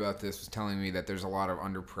told me about this was telling me that there's a lot of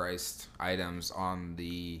underpriced items on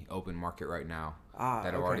the open market right now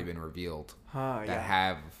that have already been revealed that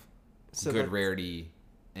have good rarity,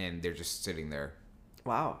 and they're just sitting there.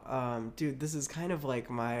 Wow. Dude, this is kind of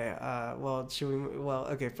like my,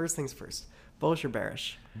 okay, first things first. Bullish or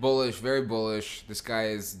bearish? Bullish, very bullish. This guy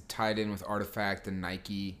is tied in with Artifact and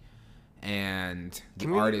Nike, and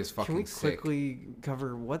the art is fucking sick. Can we quickly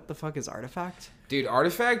cover what the fuck is Artifact? Dude,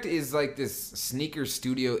 Artifact is like this sneaker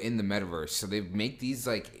studio in the metaverse. So they make these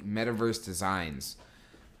like metaverse designs.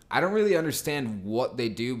 I don't really understand what they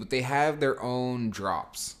do, but they have their own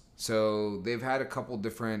drops. So they've had a couple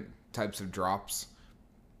different types of drops.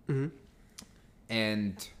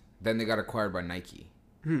 And then they got acquired by Nike.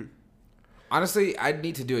 Honestly, I'd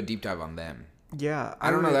need to do a deep dive on them. Yeah.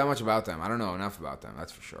 I don't know that much about them. I don't know enough about them,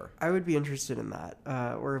 that's for sure. I would be interested in that.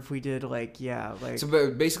 Or if we did So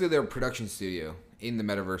but basically they're a production studio in the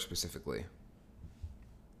metaverse specifically.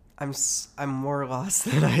 I'm more lost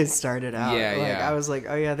than I started out. I was like,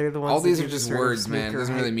 oh yeah, they're the ones. All these are just words, man. It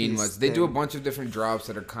doesn't really mean much. They do a bunch of different drops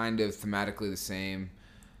that are kind of thematically the same.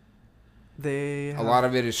 A lot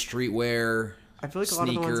of it is streetwear. I feel like a lot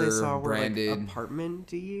of the ones I saw were branded. Like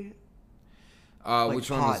apartment-y. Like which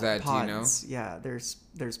one was that? Pods. Do you know? Yeah, there's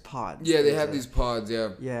pods. Yeah, they have these pods. Yeah.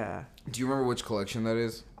 Yeah. Do you remember which collection that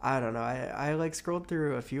is? I don't know. I like scrolled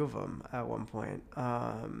through a few of them at one point,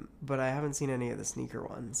 but I haven't seen any of the sneaker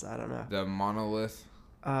ones. I don't know. The monolith.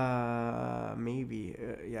 Maybe.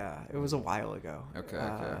 Yeah, it was a while ago. Okay.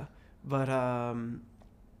 But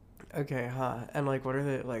okay, huh? And like, what are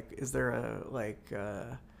they like? Is there a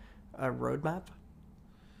roadmap?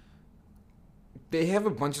 They have a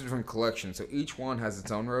bunch of different collections, so each one has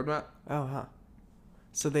its own roadmap. Oh, huh.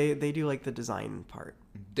 So they do like the design part.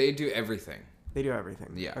 They do everything. They do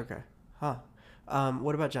everything. Yeah. Okay. Huh.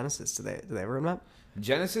 What about Genesis? Do they have a roadmap?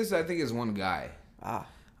 Genesis, I think, is one guy.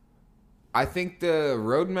 I think the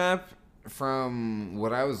roadmap, from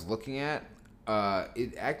what I was looking at,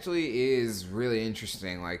 it actually is really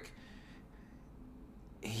interesting. Like,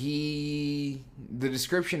 the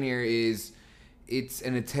description here is, it's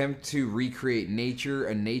an attempt to recreate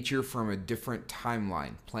a nature from a different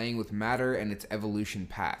timeline, playing with matter and its evolution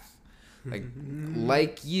path.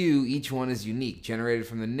 Like you, each one is unique. Generated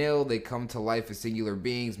from the nil, they come to life as singular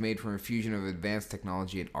beings made from a fusion of advanced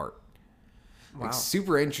technology and art. Wow. Like,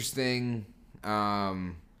 super interesting.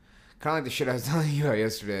 Kind of like the shit I was telling you about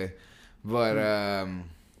yesterday. But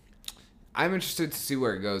I'm interested to see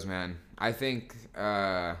where it goes, man. I think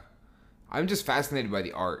I'm just fascinated by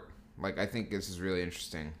the art. Like, I think this is really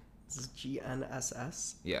interesting. This is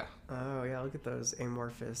GNSS? Yeah. Oh, yeah, look at those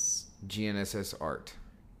amorphous... GNSS art.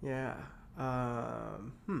 Yeah.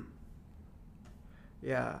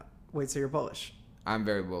 Yeah. Wait, so you're bullish? I'm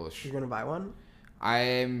very bullish. You're going to buy one?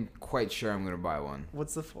 I'm quite sure I'm going to buy one.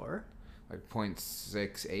 What's the floor? Like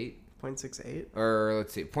 0.68? 0.68? Or,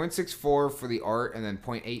 let's see, 0.64 for the art and then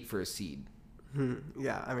 0.8 for a seed.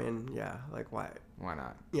 Yeah, I mean, yeah, like why? Why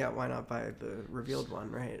not? Yeah, why not buy the revealed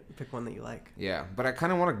one, right? Pick one that you like. Yeah, but I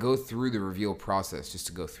kind of want to go through the reveal process just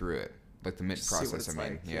to go through it. Like the mint Just see what process, it's I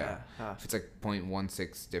mean. like. Yeah. Huh. If it's like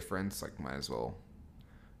 0.16 difference, like might as well.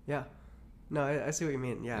 Yeah. No, I see what you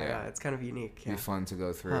mean. Yeah, it's kind of unique. Yeah. Be fun to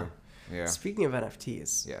go through. Huh. Yeah. Speaking of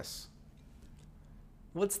NFTs, Yes.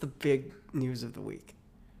 what's the big news of the week?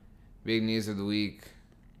 Big news of the week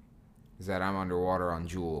is that I'm underwater on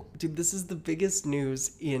Jewel. Dude, this is the biggest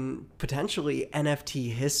news in potentially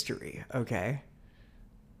NFT history, okay?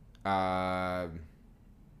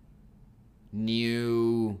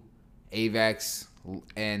 New AVAX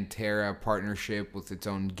and Terra partnership with its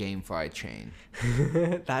own GameFi chain.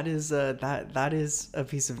 That is a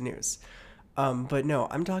piece of news. But no,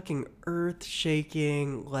 I'm talking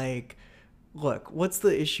earth-shaking, like, look, what's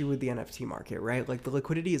the issue with the NFT market, right? Like, the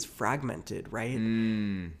liquidity is fragmented, right?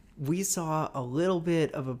 We saw a little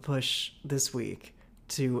bit of a push this week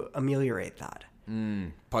to ameliorate that.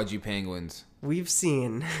 Pudgy penguins. We've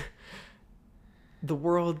seen the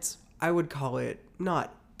world's, I would call it,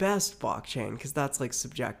 not best blockchain, because that's like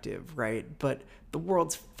subjective, right? But the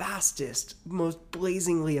world's fastest, most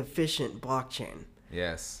blazingly efficient blockchain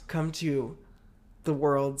Yes. come to the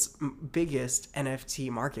world's biggest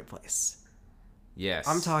NFT marketplace. Yes.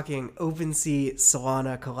 I'm talking OpenSea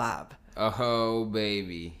Solana collab. Oh,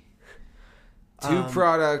 baby. Two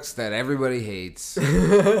products that everybody hates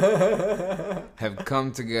have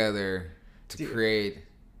come together to create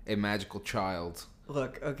a magical child.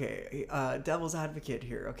 Look, okay, devil's advocate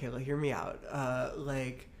here. Okay, hear me out.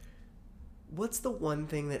 Like, what's the one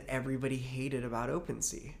thing that everybody hated about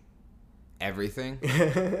OpenSea? Everything?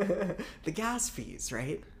 The gas fees,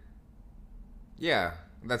 right? Yeah,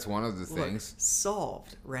 that's one of the things. Look,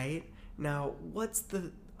 solved, right? Now, what's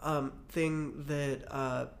the thing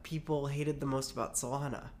that people hated the most about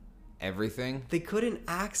Solana? Everything? They couldn't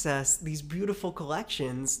access these beautiful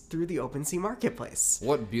collections through the OpenSea marketplace.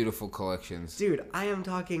 What beautiful collections. Dude, I am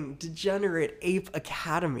talking Degenerate Ape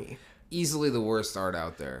Academy. Easily the worst art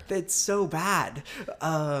out there. That's so bad.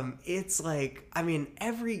 It's like, I mean,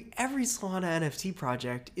 every Solana NFT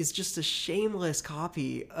project is just a shameless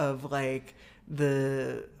copy of like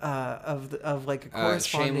of like a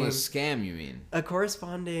corresponding shameless scam, you mean? A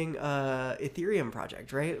corresponding Ethereum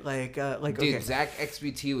project, right? Like Dude, okay. Zach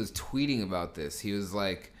XBT was tweeting about this. He was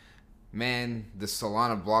like, man, the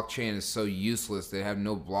Solana blockchain is so useless. They have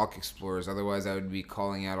no block explorers. Otherwise, I would be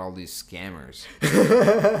calling out all these scammers.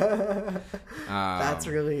 That's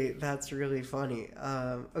really funny.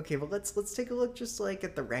 Okay, but let's take a look just like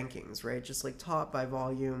at the rankings, right? Just like top by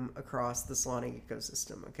volume across the Solana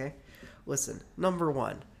ecosystem. Okay, listen. Number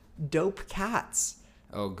 1, Dope Cats.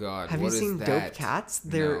 Oh God, Have what you seen is that? Dope Cats?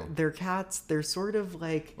 No. They're cats. They're sort of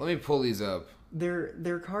like Let me pull these up.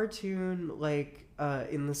 they're cartoon like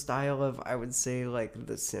in the style of, I would say, like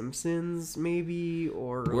The Simpsons maybe,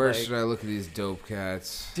 or Where like, should I look at these dope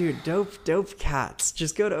cats? dude, dope cats.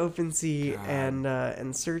 Just go to OpenSea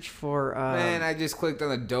and search for Man, I just clicked on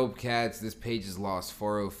the dope cats. This page is lost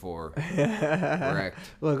 404. Correct.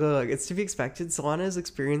 Look, it's to be expected. Solana is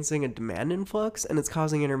experiencing a demand influx, and it's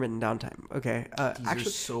causing intermittent downtime. Okay,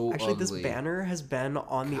 actually, this ugly. banner has been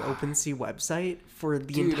on the OpenSea website for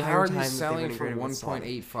the Dude, entire how are time you that they've selling been for integrated with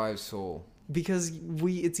Solana. 1.85 Sol? Because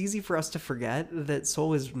it's easy for us to forget that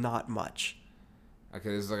Sol is not much. Okay,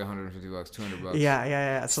 this is like $150, $200.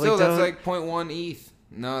 Yeah. So Still, like, that's like 0.1 ETH.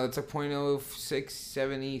 No, that's like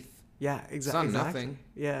 0.067 ETH. yeah, exactly. It's not nothing.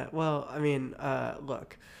 Yeah, well, I mean,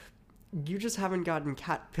 look, you just haven't gotten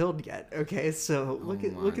cat pilled yet. Okay, so look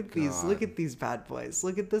at these bad boys.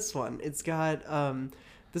 Look at this one. It's got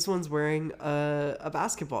this one's wearing a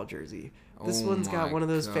basketball jersey. This one's got one of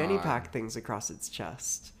those fanny pack things across its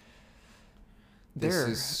chest. This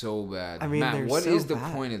is so bad. I mean, Matt, what so is the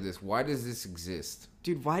bad. point of this? Why does this exist?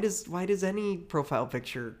 Dude, why does any profile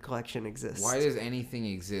picture collection exist? Why does anything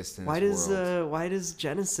exist in this world? Why does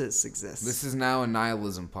Genesis exist? This is now a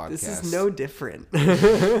nihilism podcast. This is no different.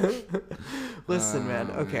 Listen,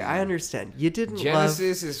 man. Okay, man. I understand. You didn't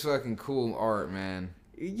Genesis is fucking cool art, man.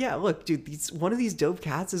 Yeah, look, dude. One of these dope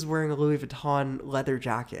cats is wearing a Louis Vuitton leather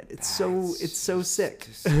jacket. It's so sick.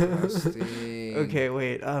 Disgusting. Okay,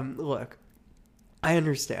 wait. Look, I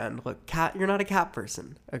understand. Look, cat. You're not a cat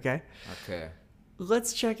person. Okay. Okay.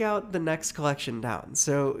 Let's check out the next collection down.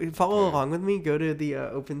 So follow along with me. Go to the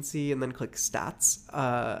OpenSea and then click Stats.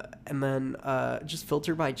 And then just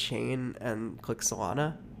filter by chain and click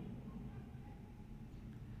Solana.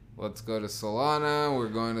 Let's go to Solana. We're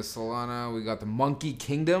going to Solana. We got the Monkey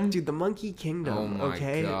Kingdom. Dude, the Monkey Kingdom. Oh my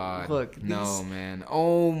okay? god. Look, no, man.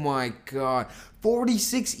 Oh my god.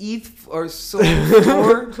 46 ETH or so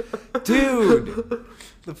floor? Dude.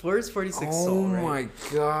 The floor is 46 Sol, right? Oh my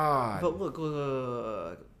god. But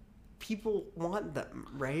look. People want them,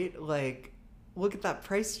 right? Like, look at that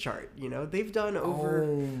price chart, you know? They've done over...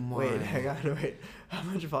 Oh my. Wait, hang on, wait. How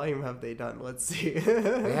much volume have they done? Let's see.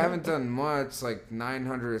 They haven't done much, like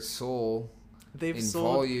 900 Sol. They've in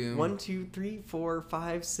sold volume. 1, 2, 3, 4,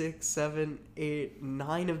 5, 6, 7, 8,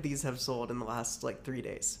 9 of these have sold in the last, like, 3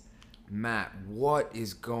 days. Matt, what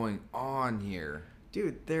is going on here?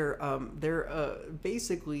 Dude, they're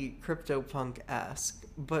basically CryptoPunk-esque,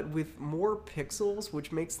 but with more pixels,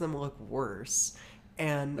 which makes them look worse.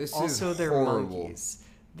 And This also is they're horrible. monkeys.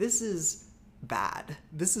 This is bad.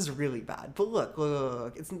 This is really bad. But look.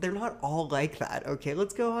 They're not all like that, okay?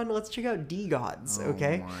 Let's go on. Let's check out D-Gods,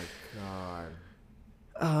 okay? Oh my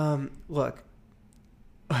god. Look.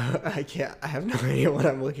 I can't. I have no idea what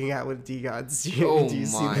I'm looking at with D-Gods. Do you My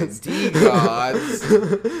see this? D-Gods.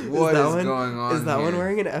 What is one, going on Is that here? one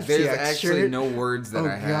wearing an FTX There's actually shirt? no words that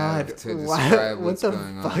I have God. to describe What what's the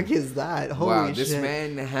going on. fuck is that? Holy Wow, shit. this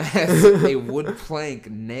man has a wood plank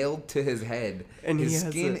nailed to his head. And he his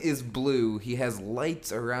has skin is blue. He has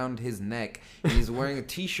lights around his neck. And he's wearing a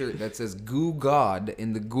t-shirt that says Goo God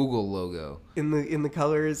in the Google logo. in the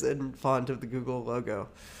colors and font of the Google logo.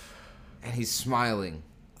 And he's smiling.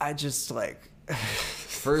 I just like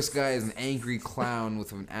First guy is an angry clown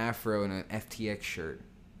with an afro and an FTX shirt.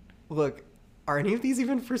 look. Are any of these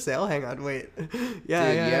even for sale? Hang on, wait. Yeah,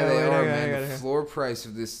 They wait, are, I man. got The it. floor price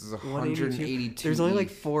of this is 182. There's only like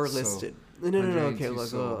 4 So, listed. No. Okay, 182 look.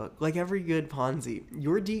 Sol. Like every good Ponzi,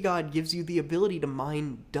 your D-God gives you the ability to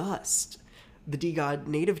mine dust. The D-God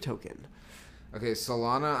native token. Okay,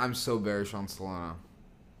 Solana. I'm so bearish on Solana.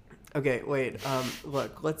 Okay, wait.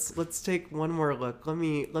 Look. Let's take one more look. Let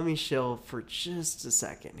me chill for just a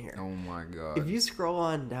second here. Oh my god. If you scroll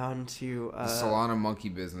on down to The Solana monkey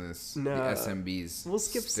business, no, the SMBs. we'll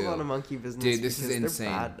skip still. Solana monkey business. Dude, this is because they're insane.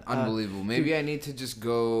 bad. Unbelievable. Maybe dude, I need to just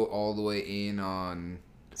go all the way in on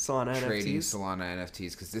Solana trading NFTs. Solana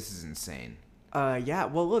NFTs because this is insane. Yeah.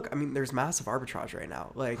 Well, look. I mean, there's massive arbitrage right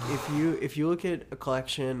now. Like, if you look at a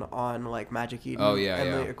collection on like Magic Eden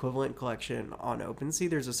the equivalent collection on OpenSea,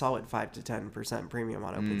 there's a solid 5 to 10% premium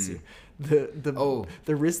on OpenSea.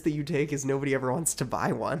 The risk that you take is nobody ever wants to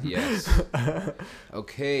buy one. Yes.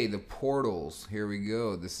 Okay, the portals. Here we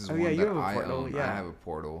go. This is one you that have a I portal, own. yeah. I have a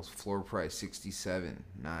portal. Floor price 67.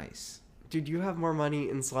 Nice. Dude, you have more money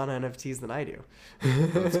in Solana NFTs than I do.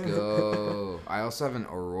 Let's go. I also have an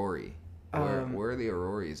Aurori. Where are the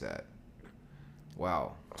Auroris at?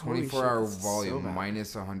 Wow. 24-hour volume, so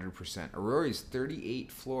minus 100%. Aurori's 38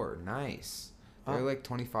 floor. Nice. They're like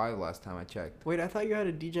 25 last time I checked. Wait, I thought you had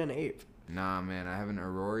a Degen Ape. Nah, man. I have an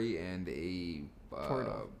Aurori and a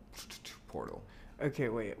portal. Okay,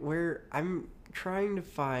 wait. I'm trying to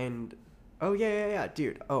find... Oh, yeah.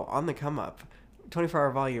 Dude. Oh, on the come up.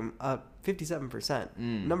 24-hour volume up 57%.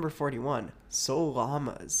 Number 41,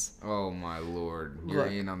 Sollamas. Oh my lord. You're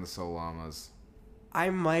Look, in on the Sollamas. I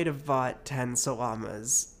might have bought 10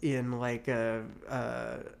 Sollamas in like a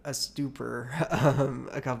stupor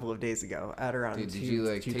a couple of days ago at around Dude, 2, did you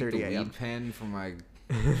like take the 2:30 a.m. weed pen from my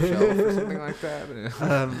shelf or something like that?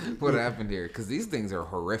 What happened here? Because these things are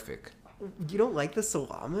horrific. You don't like the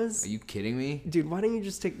Sollamas? Are you kidding me? Dude, why don't you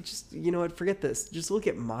just you know what? Forget this. Just look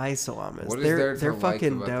at my Sollamas. What is there to they're like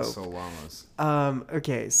fucking about dope. the Sollamas?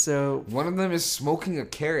 Okay, so One of them is smoking a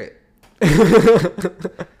carrot. wait,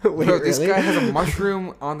 Bro, this really? guy has a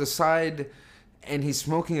mushroom on the side, and he's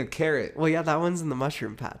smoking a carrot. Well, yeah, that one's in the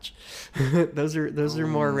mushroom patch. those are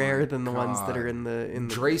more my rare than the ones that God. are in the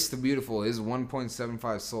Drace the Beautiful is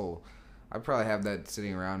 1.75 Sol. I probably have that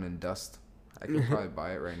sitting around in dust. I could probably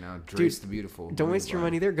buy it right now. Drace the Beautiful. Don't waste your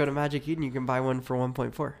money there. Go to Magic Eden. You can buy one for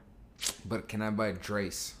 1.4. But can I buy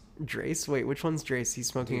Drace? Drace? Wait, which one's Drace? He's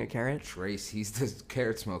smoking a carrot? Drace, he's the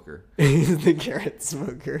carrot smoker. He's the carrot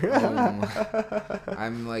smoker.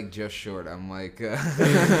 I'm like just short. I'm like, oh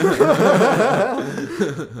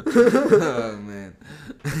man.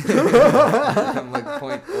 I'm like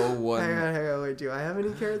 0.01. Hang on, wait, do I have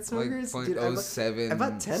any carrot smokers? Like Dude, 0.07. I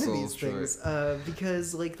bought 10 of these things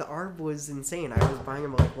because like the ARB was insane. I was buying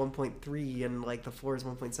them at like 1.3 and like the floor is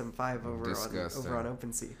 1.75 over on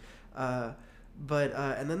OpenSea. But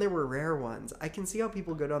and then there were rare ones. I can see how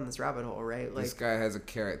people go down this rabbit hole, right? Like this guy has a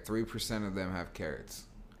carrot. 3% of them have carrots.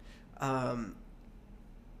 Wow,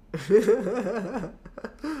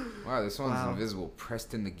 this one's invisible.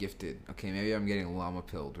 Preston the Gifted. Okay, maybe I'm getting llama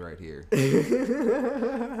pilled right here.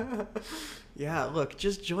 Yeah, look,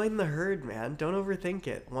 just join the herd, man. Don't overthink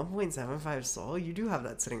it. 1.75 Sol, you do have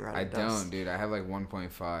that sitting around. I don't, dude. I have like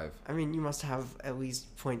 1.5. I mean, you must have at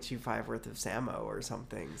least 0.25 worth of Samo or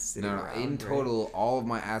something sitting No, around, in right? total, all of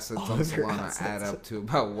my assets All on of your Solana assets. add up to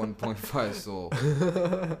about 1.5 Sol.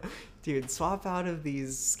 Dude, swap out of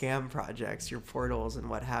these scam projects, your portals and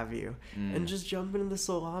what have you, and just jump into the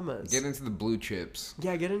Sollamas. Get into the blue chips.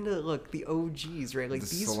 Yeah, get into, look, the OGs, right? Like The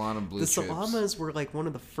these Solana blue the chips. Sollamas were like one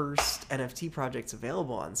of the first NFT projects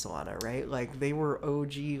available on Solana, right? Like they were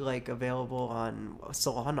OG, like available on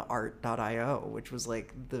SolanaArt.io, which was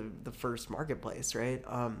like the first marketplace, right?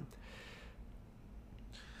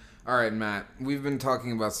 All right, Matt. We've been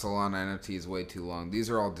talking about Solana NFTs way too long.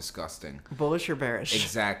 These are all disgusting. Bullish or bearish?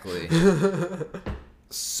 Exactly.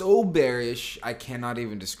 So bearish, I cannot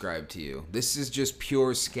even describe to you. This is just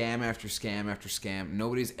pure scam after scam after scam.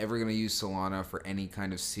 Nobody's ever going to use Solana for any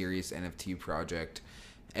kind of serious NFT project.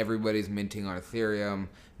 Everybody's minting on Ethereum.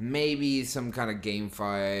 Maybe some kind of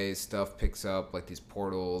GameFi stuff picks up, like these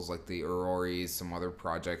portals, like the Auroris, some other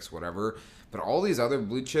projects, whatever. But all these other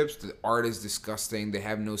blue chips, the art is disgusting. They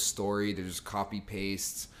have no story. They're just copy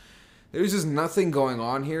pastes. There's just nothing going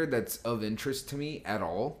on here that's of interest to me at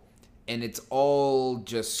all. And it's all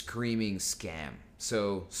just screaming scam.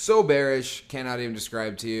 So bearish, cannot even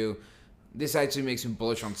describe to you. This actually makes me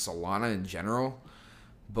bullish on Solana in general.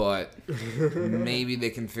 But maybe they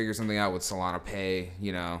can figure something out with Solana Pay,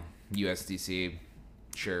 USDC.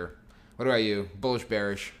 Sure. What about you? Bullish,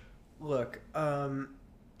 bearish? Look,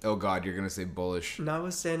 Oh God, you're gonna say bullish.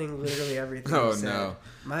 notwithstanding literally everything Oh, you said, no.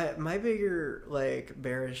 my bigger like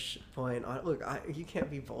bearish point on you can't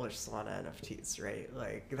be bullish Solana NFTs, right?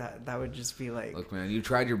 Like that would just be like, Look, man, you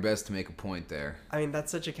tried your best to make a point there. I mean,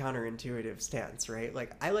 that's such a counterintuitive stance, right?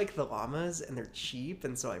 Like I like the llamas and they're cheap,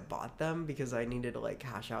 and so I bought them because I needed to like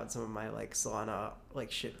cash out some of my like Solana like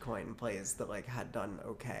shitcoin plays that like had done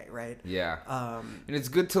okay, right? Yeah. And it's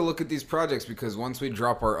good to look at these projects because once we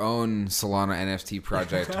drop our own Solana NFT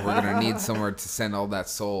project, we're gonna need somewhere to send all that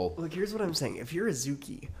soul. Look, here's what I'm saying. If you're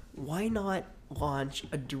Azuki, why not launch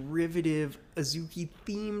a derivative Azuki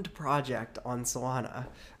themed project on Solana,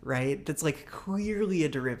 right? That's like clearly a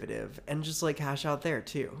derivative, and just like cash out there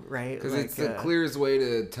too, right? Because like, it's the clearest way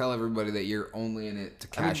to tell everybody that you're only in it to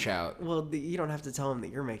cash out. Well, you don't have to tell them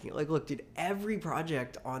that you're making it. Like, look, dude, every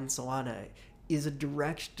project on Solana is a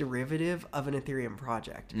direct derivative of an Ethereum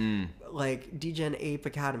project. Like Degen Ape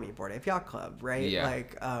Academy, Bored Ape Yacht Club, right? Yeah.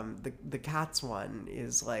 Like the Cats one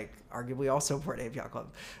is like arguably also Bored Ape Yacht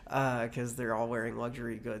Club because they're all wearing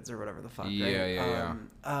luxury goods or whatever the fuck, Yeah.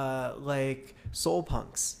 like Soul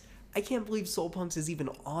Punks. I can't believe Soul Punks is even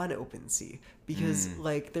on OpenSea because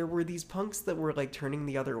like there were these punks that were like turning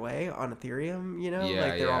the other way on Ethereum,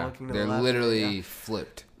 like they're all looking to They're the left. literally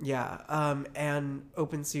flipped. Yeah, and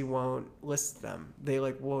OpenSea won't list them. They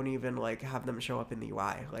like won't even like have them show up in the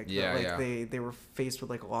UI. Like they were faced with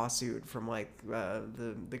like a lawsuit from like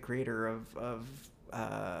the creator of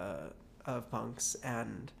punks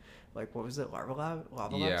and like what was it, Lava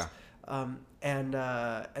Labs? Yeah. And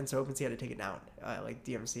so OpenSea had to take it down, like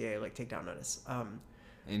DMCA, like takedown notice.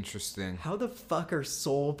 Interesting. How the fuck are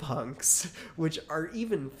Soul Punks, which are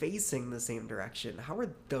even facing the same direction, how are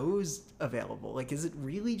those available? Like, is it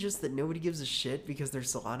really just that nobody gives a shit because they're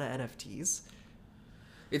Solana NFTs?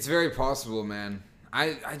 It's very possible, man.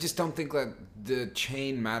 I just don't think that the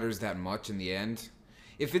chain matters that much in the end.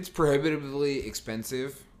 If it's prohibitively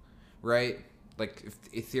expensive, right? Like,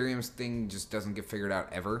 if Ethereum's thing just doesn't get figured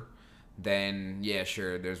out ever, then, yeah,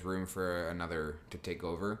 sure, there's room for another to take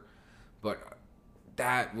over. But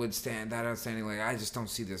that outstanding, like, I just don't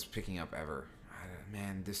see this picking up ever.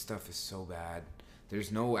 Man, this stuff is so bad.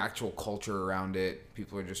 There's no actual culture around it.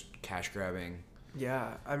 People are just cash grabbing.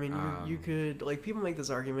 Yeah, I mean, you could, like, people make this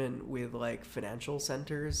argument with, like, financial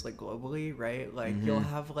centers, like, globally, right? Like, you'll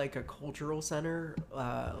have, like, a cultural center,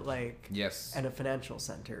 like, yes, and a financial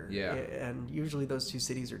center. Yeah. And usually those two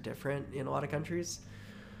cities are different in a lot of countries.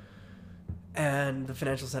 And the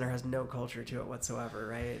financial center has no culture to it whatsoever,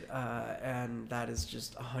 right? And that is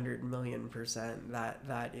just 100,000,000%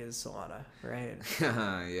 that is Solana, right?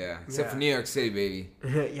 Yeah. Except for New York City, baby.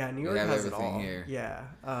 Yeah, New York has it all. Here. Yeah.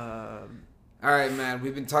 All right, man.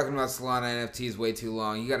 We've been talking about Solana NFTs way too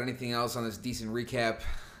long. You got anything else on this decent recap?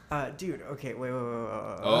 Dude, okay, wait.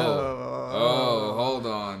 Oh, hold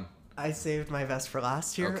on. I saved my vest for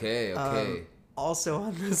last year. Okay. Also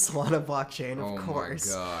on the Solana blockchain, of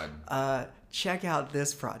course. Oh my god. Check out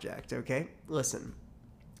this project, okay? Listen,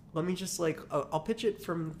 let me just like I'll pitch it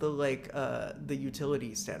from the like the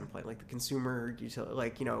utility standpoint, like the consumer utility,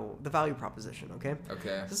 like the value proposition, okay?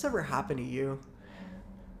 Okay. Has this ever happened to you?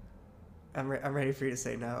 I'm ready for you to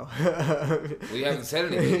say no. Well, you haven't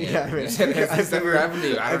said anything yet. Yeah, I mean, You said, has this ever happened to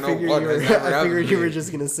you? I don't know what has ever happened I figured to you me. were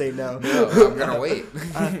just gonna say no. No, I'm gonna wait.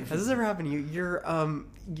 Has this ever happened to you?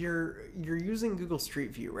 You're using Google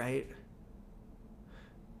Street View, right?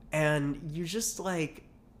 And you just like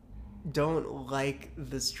don't like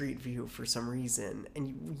the street view for some reason,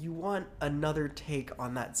 and you want another take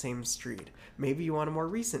on that same street. Maybe you want a more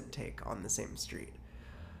recent take on the same street.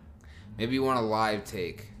 Maybe you want a live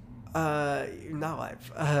take. Not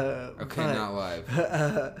live. Okay, but, not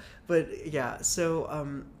live. But yeah,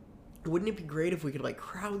 so wouldn't it be great if we could like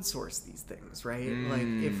crowdsource these things, right? Like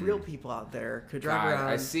if real people out there could drive around.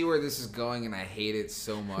 I see where this is going, and I hate it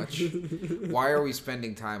so much. Why are we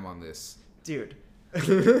spending time on this, dude?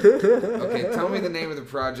 Okay, tell me the name of the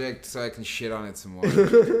project so I can shit on it some more.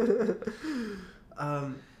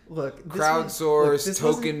 Look, crowdsource,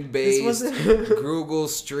 token-based, Google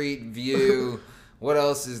Street View. What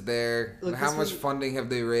else is there? Look, how much funding have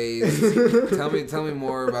they raised? Tell me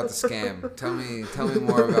more about the scam. Tell me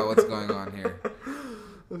more about what's going on here.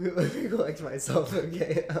 Let me collect myself,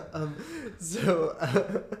 okay?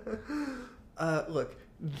 Look,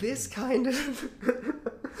 this kind of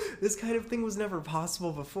thing was never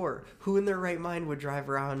possible before. Who in their right mind would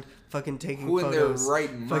drive around fucking taking photos? Who in their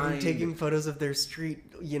right mind? Fucking taking photos of their street,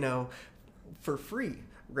 for free,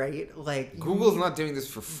 right? Like Google's not doing this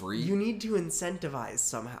for free. You need to incentivize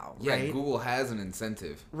somehow, right? Yeah, Google has an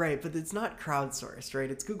incentive. Right, but it's not crowdsourced,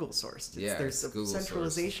 right? It's Google sourced. There's a Google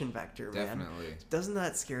centralization vector, man. Definitely. Doesn't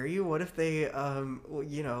that scare you? What if they,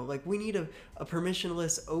 we need a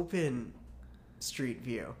permissionless open street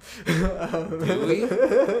view. Do we?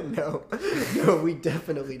 No, we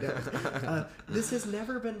definitely don't. This has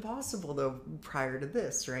never been possible though prior to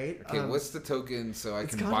this, right? Okay, what's the token so I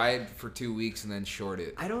can buy it for 2 weeks and then short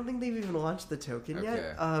it? I don't think they've even launched the token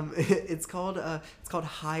yet. It's called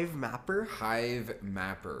HiveMapper.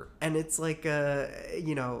 HiveMapper. And it's like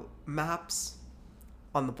maps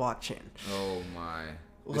on the blockchain. Oh my.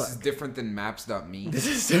 Look, this is different than Maps.me. This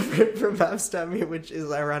is different from Maps.me, which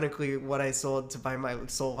is ironically what I sold to buy my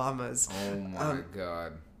Sollamas. Oh my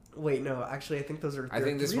god. Wait, no, actually, I think those are. I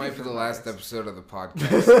think this might be the last episode of the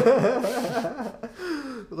podcast.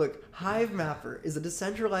 Look, HiveMapper is a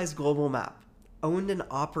decentralized global map owned and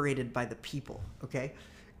operated by the people, okay?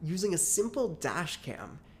 Using a simple dash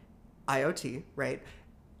cam, IoT, right?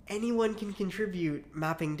 Anyone can contribute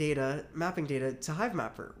mapping data to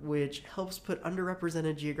HiveMapper, which helps put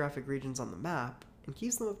underrepresented geographic regions on the map and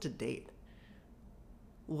keeps them up to date.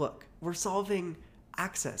 Look, we're solving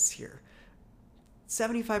access here.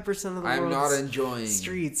 75% of the world's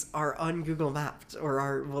streets are un-Google mapped,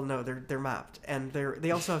 they're mapped, and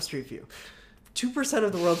they also have Street View. 2%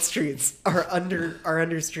 of the world's streets are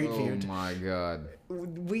under Street View. Oh my god.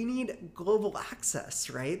 We need global access,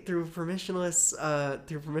 right? Through permissionless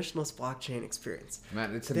blockchain experience.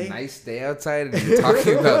 Man, it's a nice day outside and you're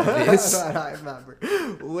talking about this. I remember.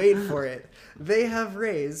 Wait for it. They have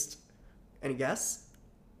raised, any guess?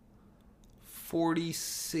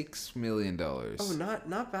 $46 million. Oh,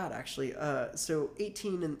 not bad actually. So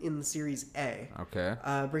 18 in the Series A. Okay.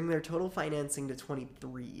 Bring their total financing to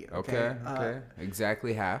 23. Okay.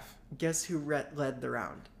 Exactly half. Guess who led the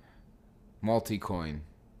round? Multicoin.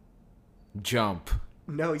 Jump.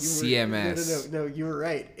 No, you CMS. were no, you were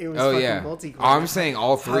right. It was Multicoin. Oh, I'm saying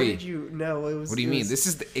all three. How did you know it was? What do you mean? This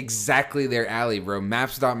is exactly their alley, bro.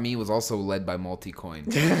 Maps.me was also led by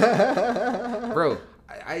Multicoin. Bro,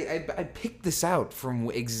 I picked this out from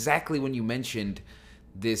exactly when you mentioned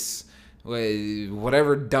this,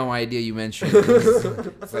 whatever dumb idea you mentioned.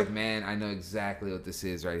 It's like, man, I know exactly what this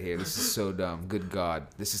is right here. This is so dumb. Good God.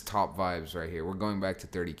 This is top vibes right here. We're going back to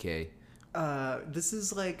 30K. This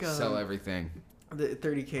is like... Sell everything. The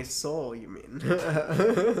 30K soul, you mean?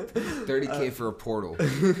 30K for a portal.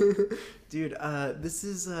 Dude, this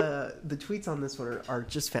is the tweets on this one are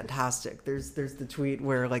just fantastic. There's the tweet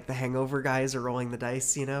where like the Hangover guys are rolling the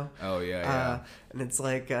dice, you know? Oh yeah. And it's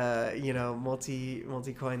like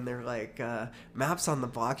Multicoin. They're like maps on the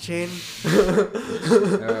blockchain.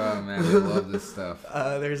 Oh man, I love this stuff.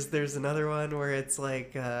 There's another one where it's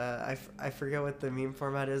like I forget what the meme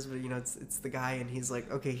format is, but it's the guy and he's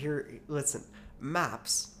like, okay, here, listen,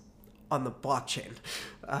 maps on the blockchain.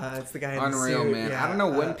 It's the guy in Unreal, the suit. man. Yeah, I don't know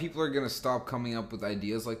when people are going to stop coming up with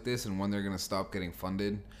ideas like this and when they're going to stop getting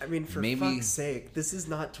funded. I mean, for fuck's sake, this is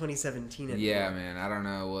not 2017 anymore. Yeah, man. I don't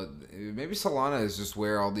know. Well, maybe Solana is just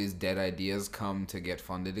where all these dead ideas come to get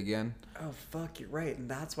funded again. Oh, fuck, you're right. And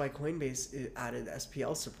that's why Coinbase added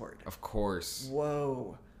SPL support. Of course.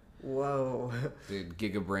 Whoa. Whoa. Dude,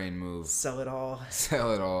 Giga Brain move. Sell it all.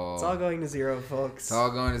 Sell it all. It's all going to zero, folks. It's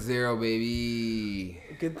all going to zero, baby.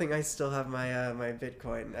 Good thing I still have my my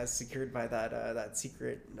Bitcoin as secured by that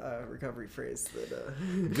secret recovery phrase.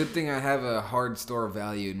 That. Good thing I have a hard store of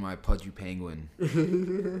value in my Pudgy Penguin.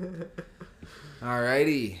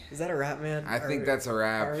 Alrighty. Is that a wrap, man? I think that's a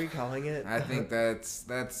wrap. Are we calling it? I think that's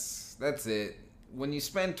it. When you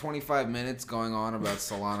spend 25 minutes going on about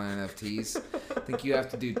Solana NFTs, I think you have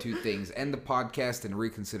to do two things. End the podcast and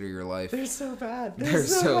reconsider your life. They're so bad. They're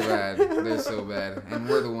so bad. They're so bad. And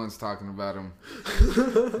we're the ones talking about them.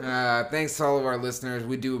 Thanks to all of our listeners.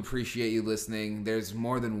 We do appreciate you listening. There's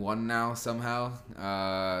more than one now somehow.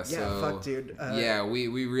 Fuck, dude.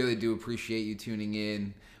 We really do appreciate you tuning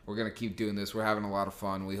in. We're going to keep doing this. We're having a lot of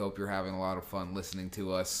fun. We hope you're having a lot of fun listening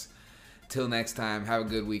to us. Till next time, have a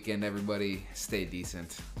good weekend, everybody. Stay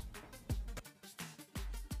decent.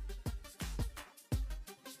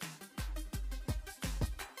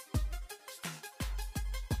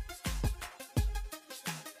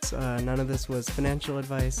 None of this was financial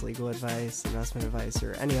advice, legal advice, investment advice,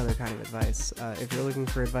 or any other kind of advice. If you're looking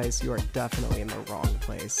for advice, you are definitely in the wrong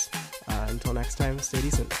place. Until next time, stay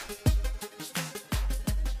decent.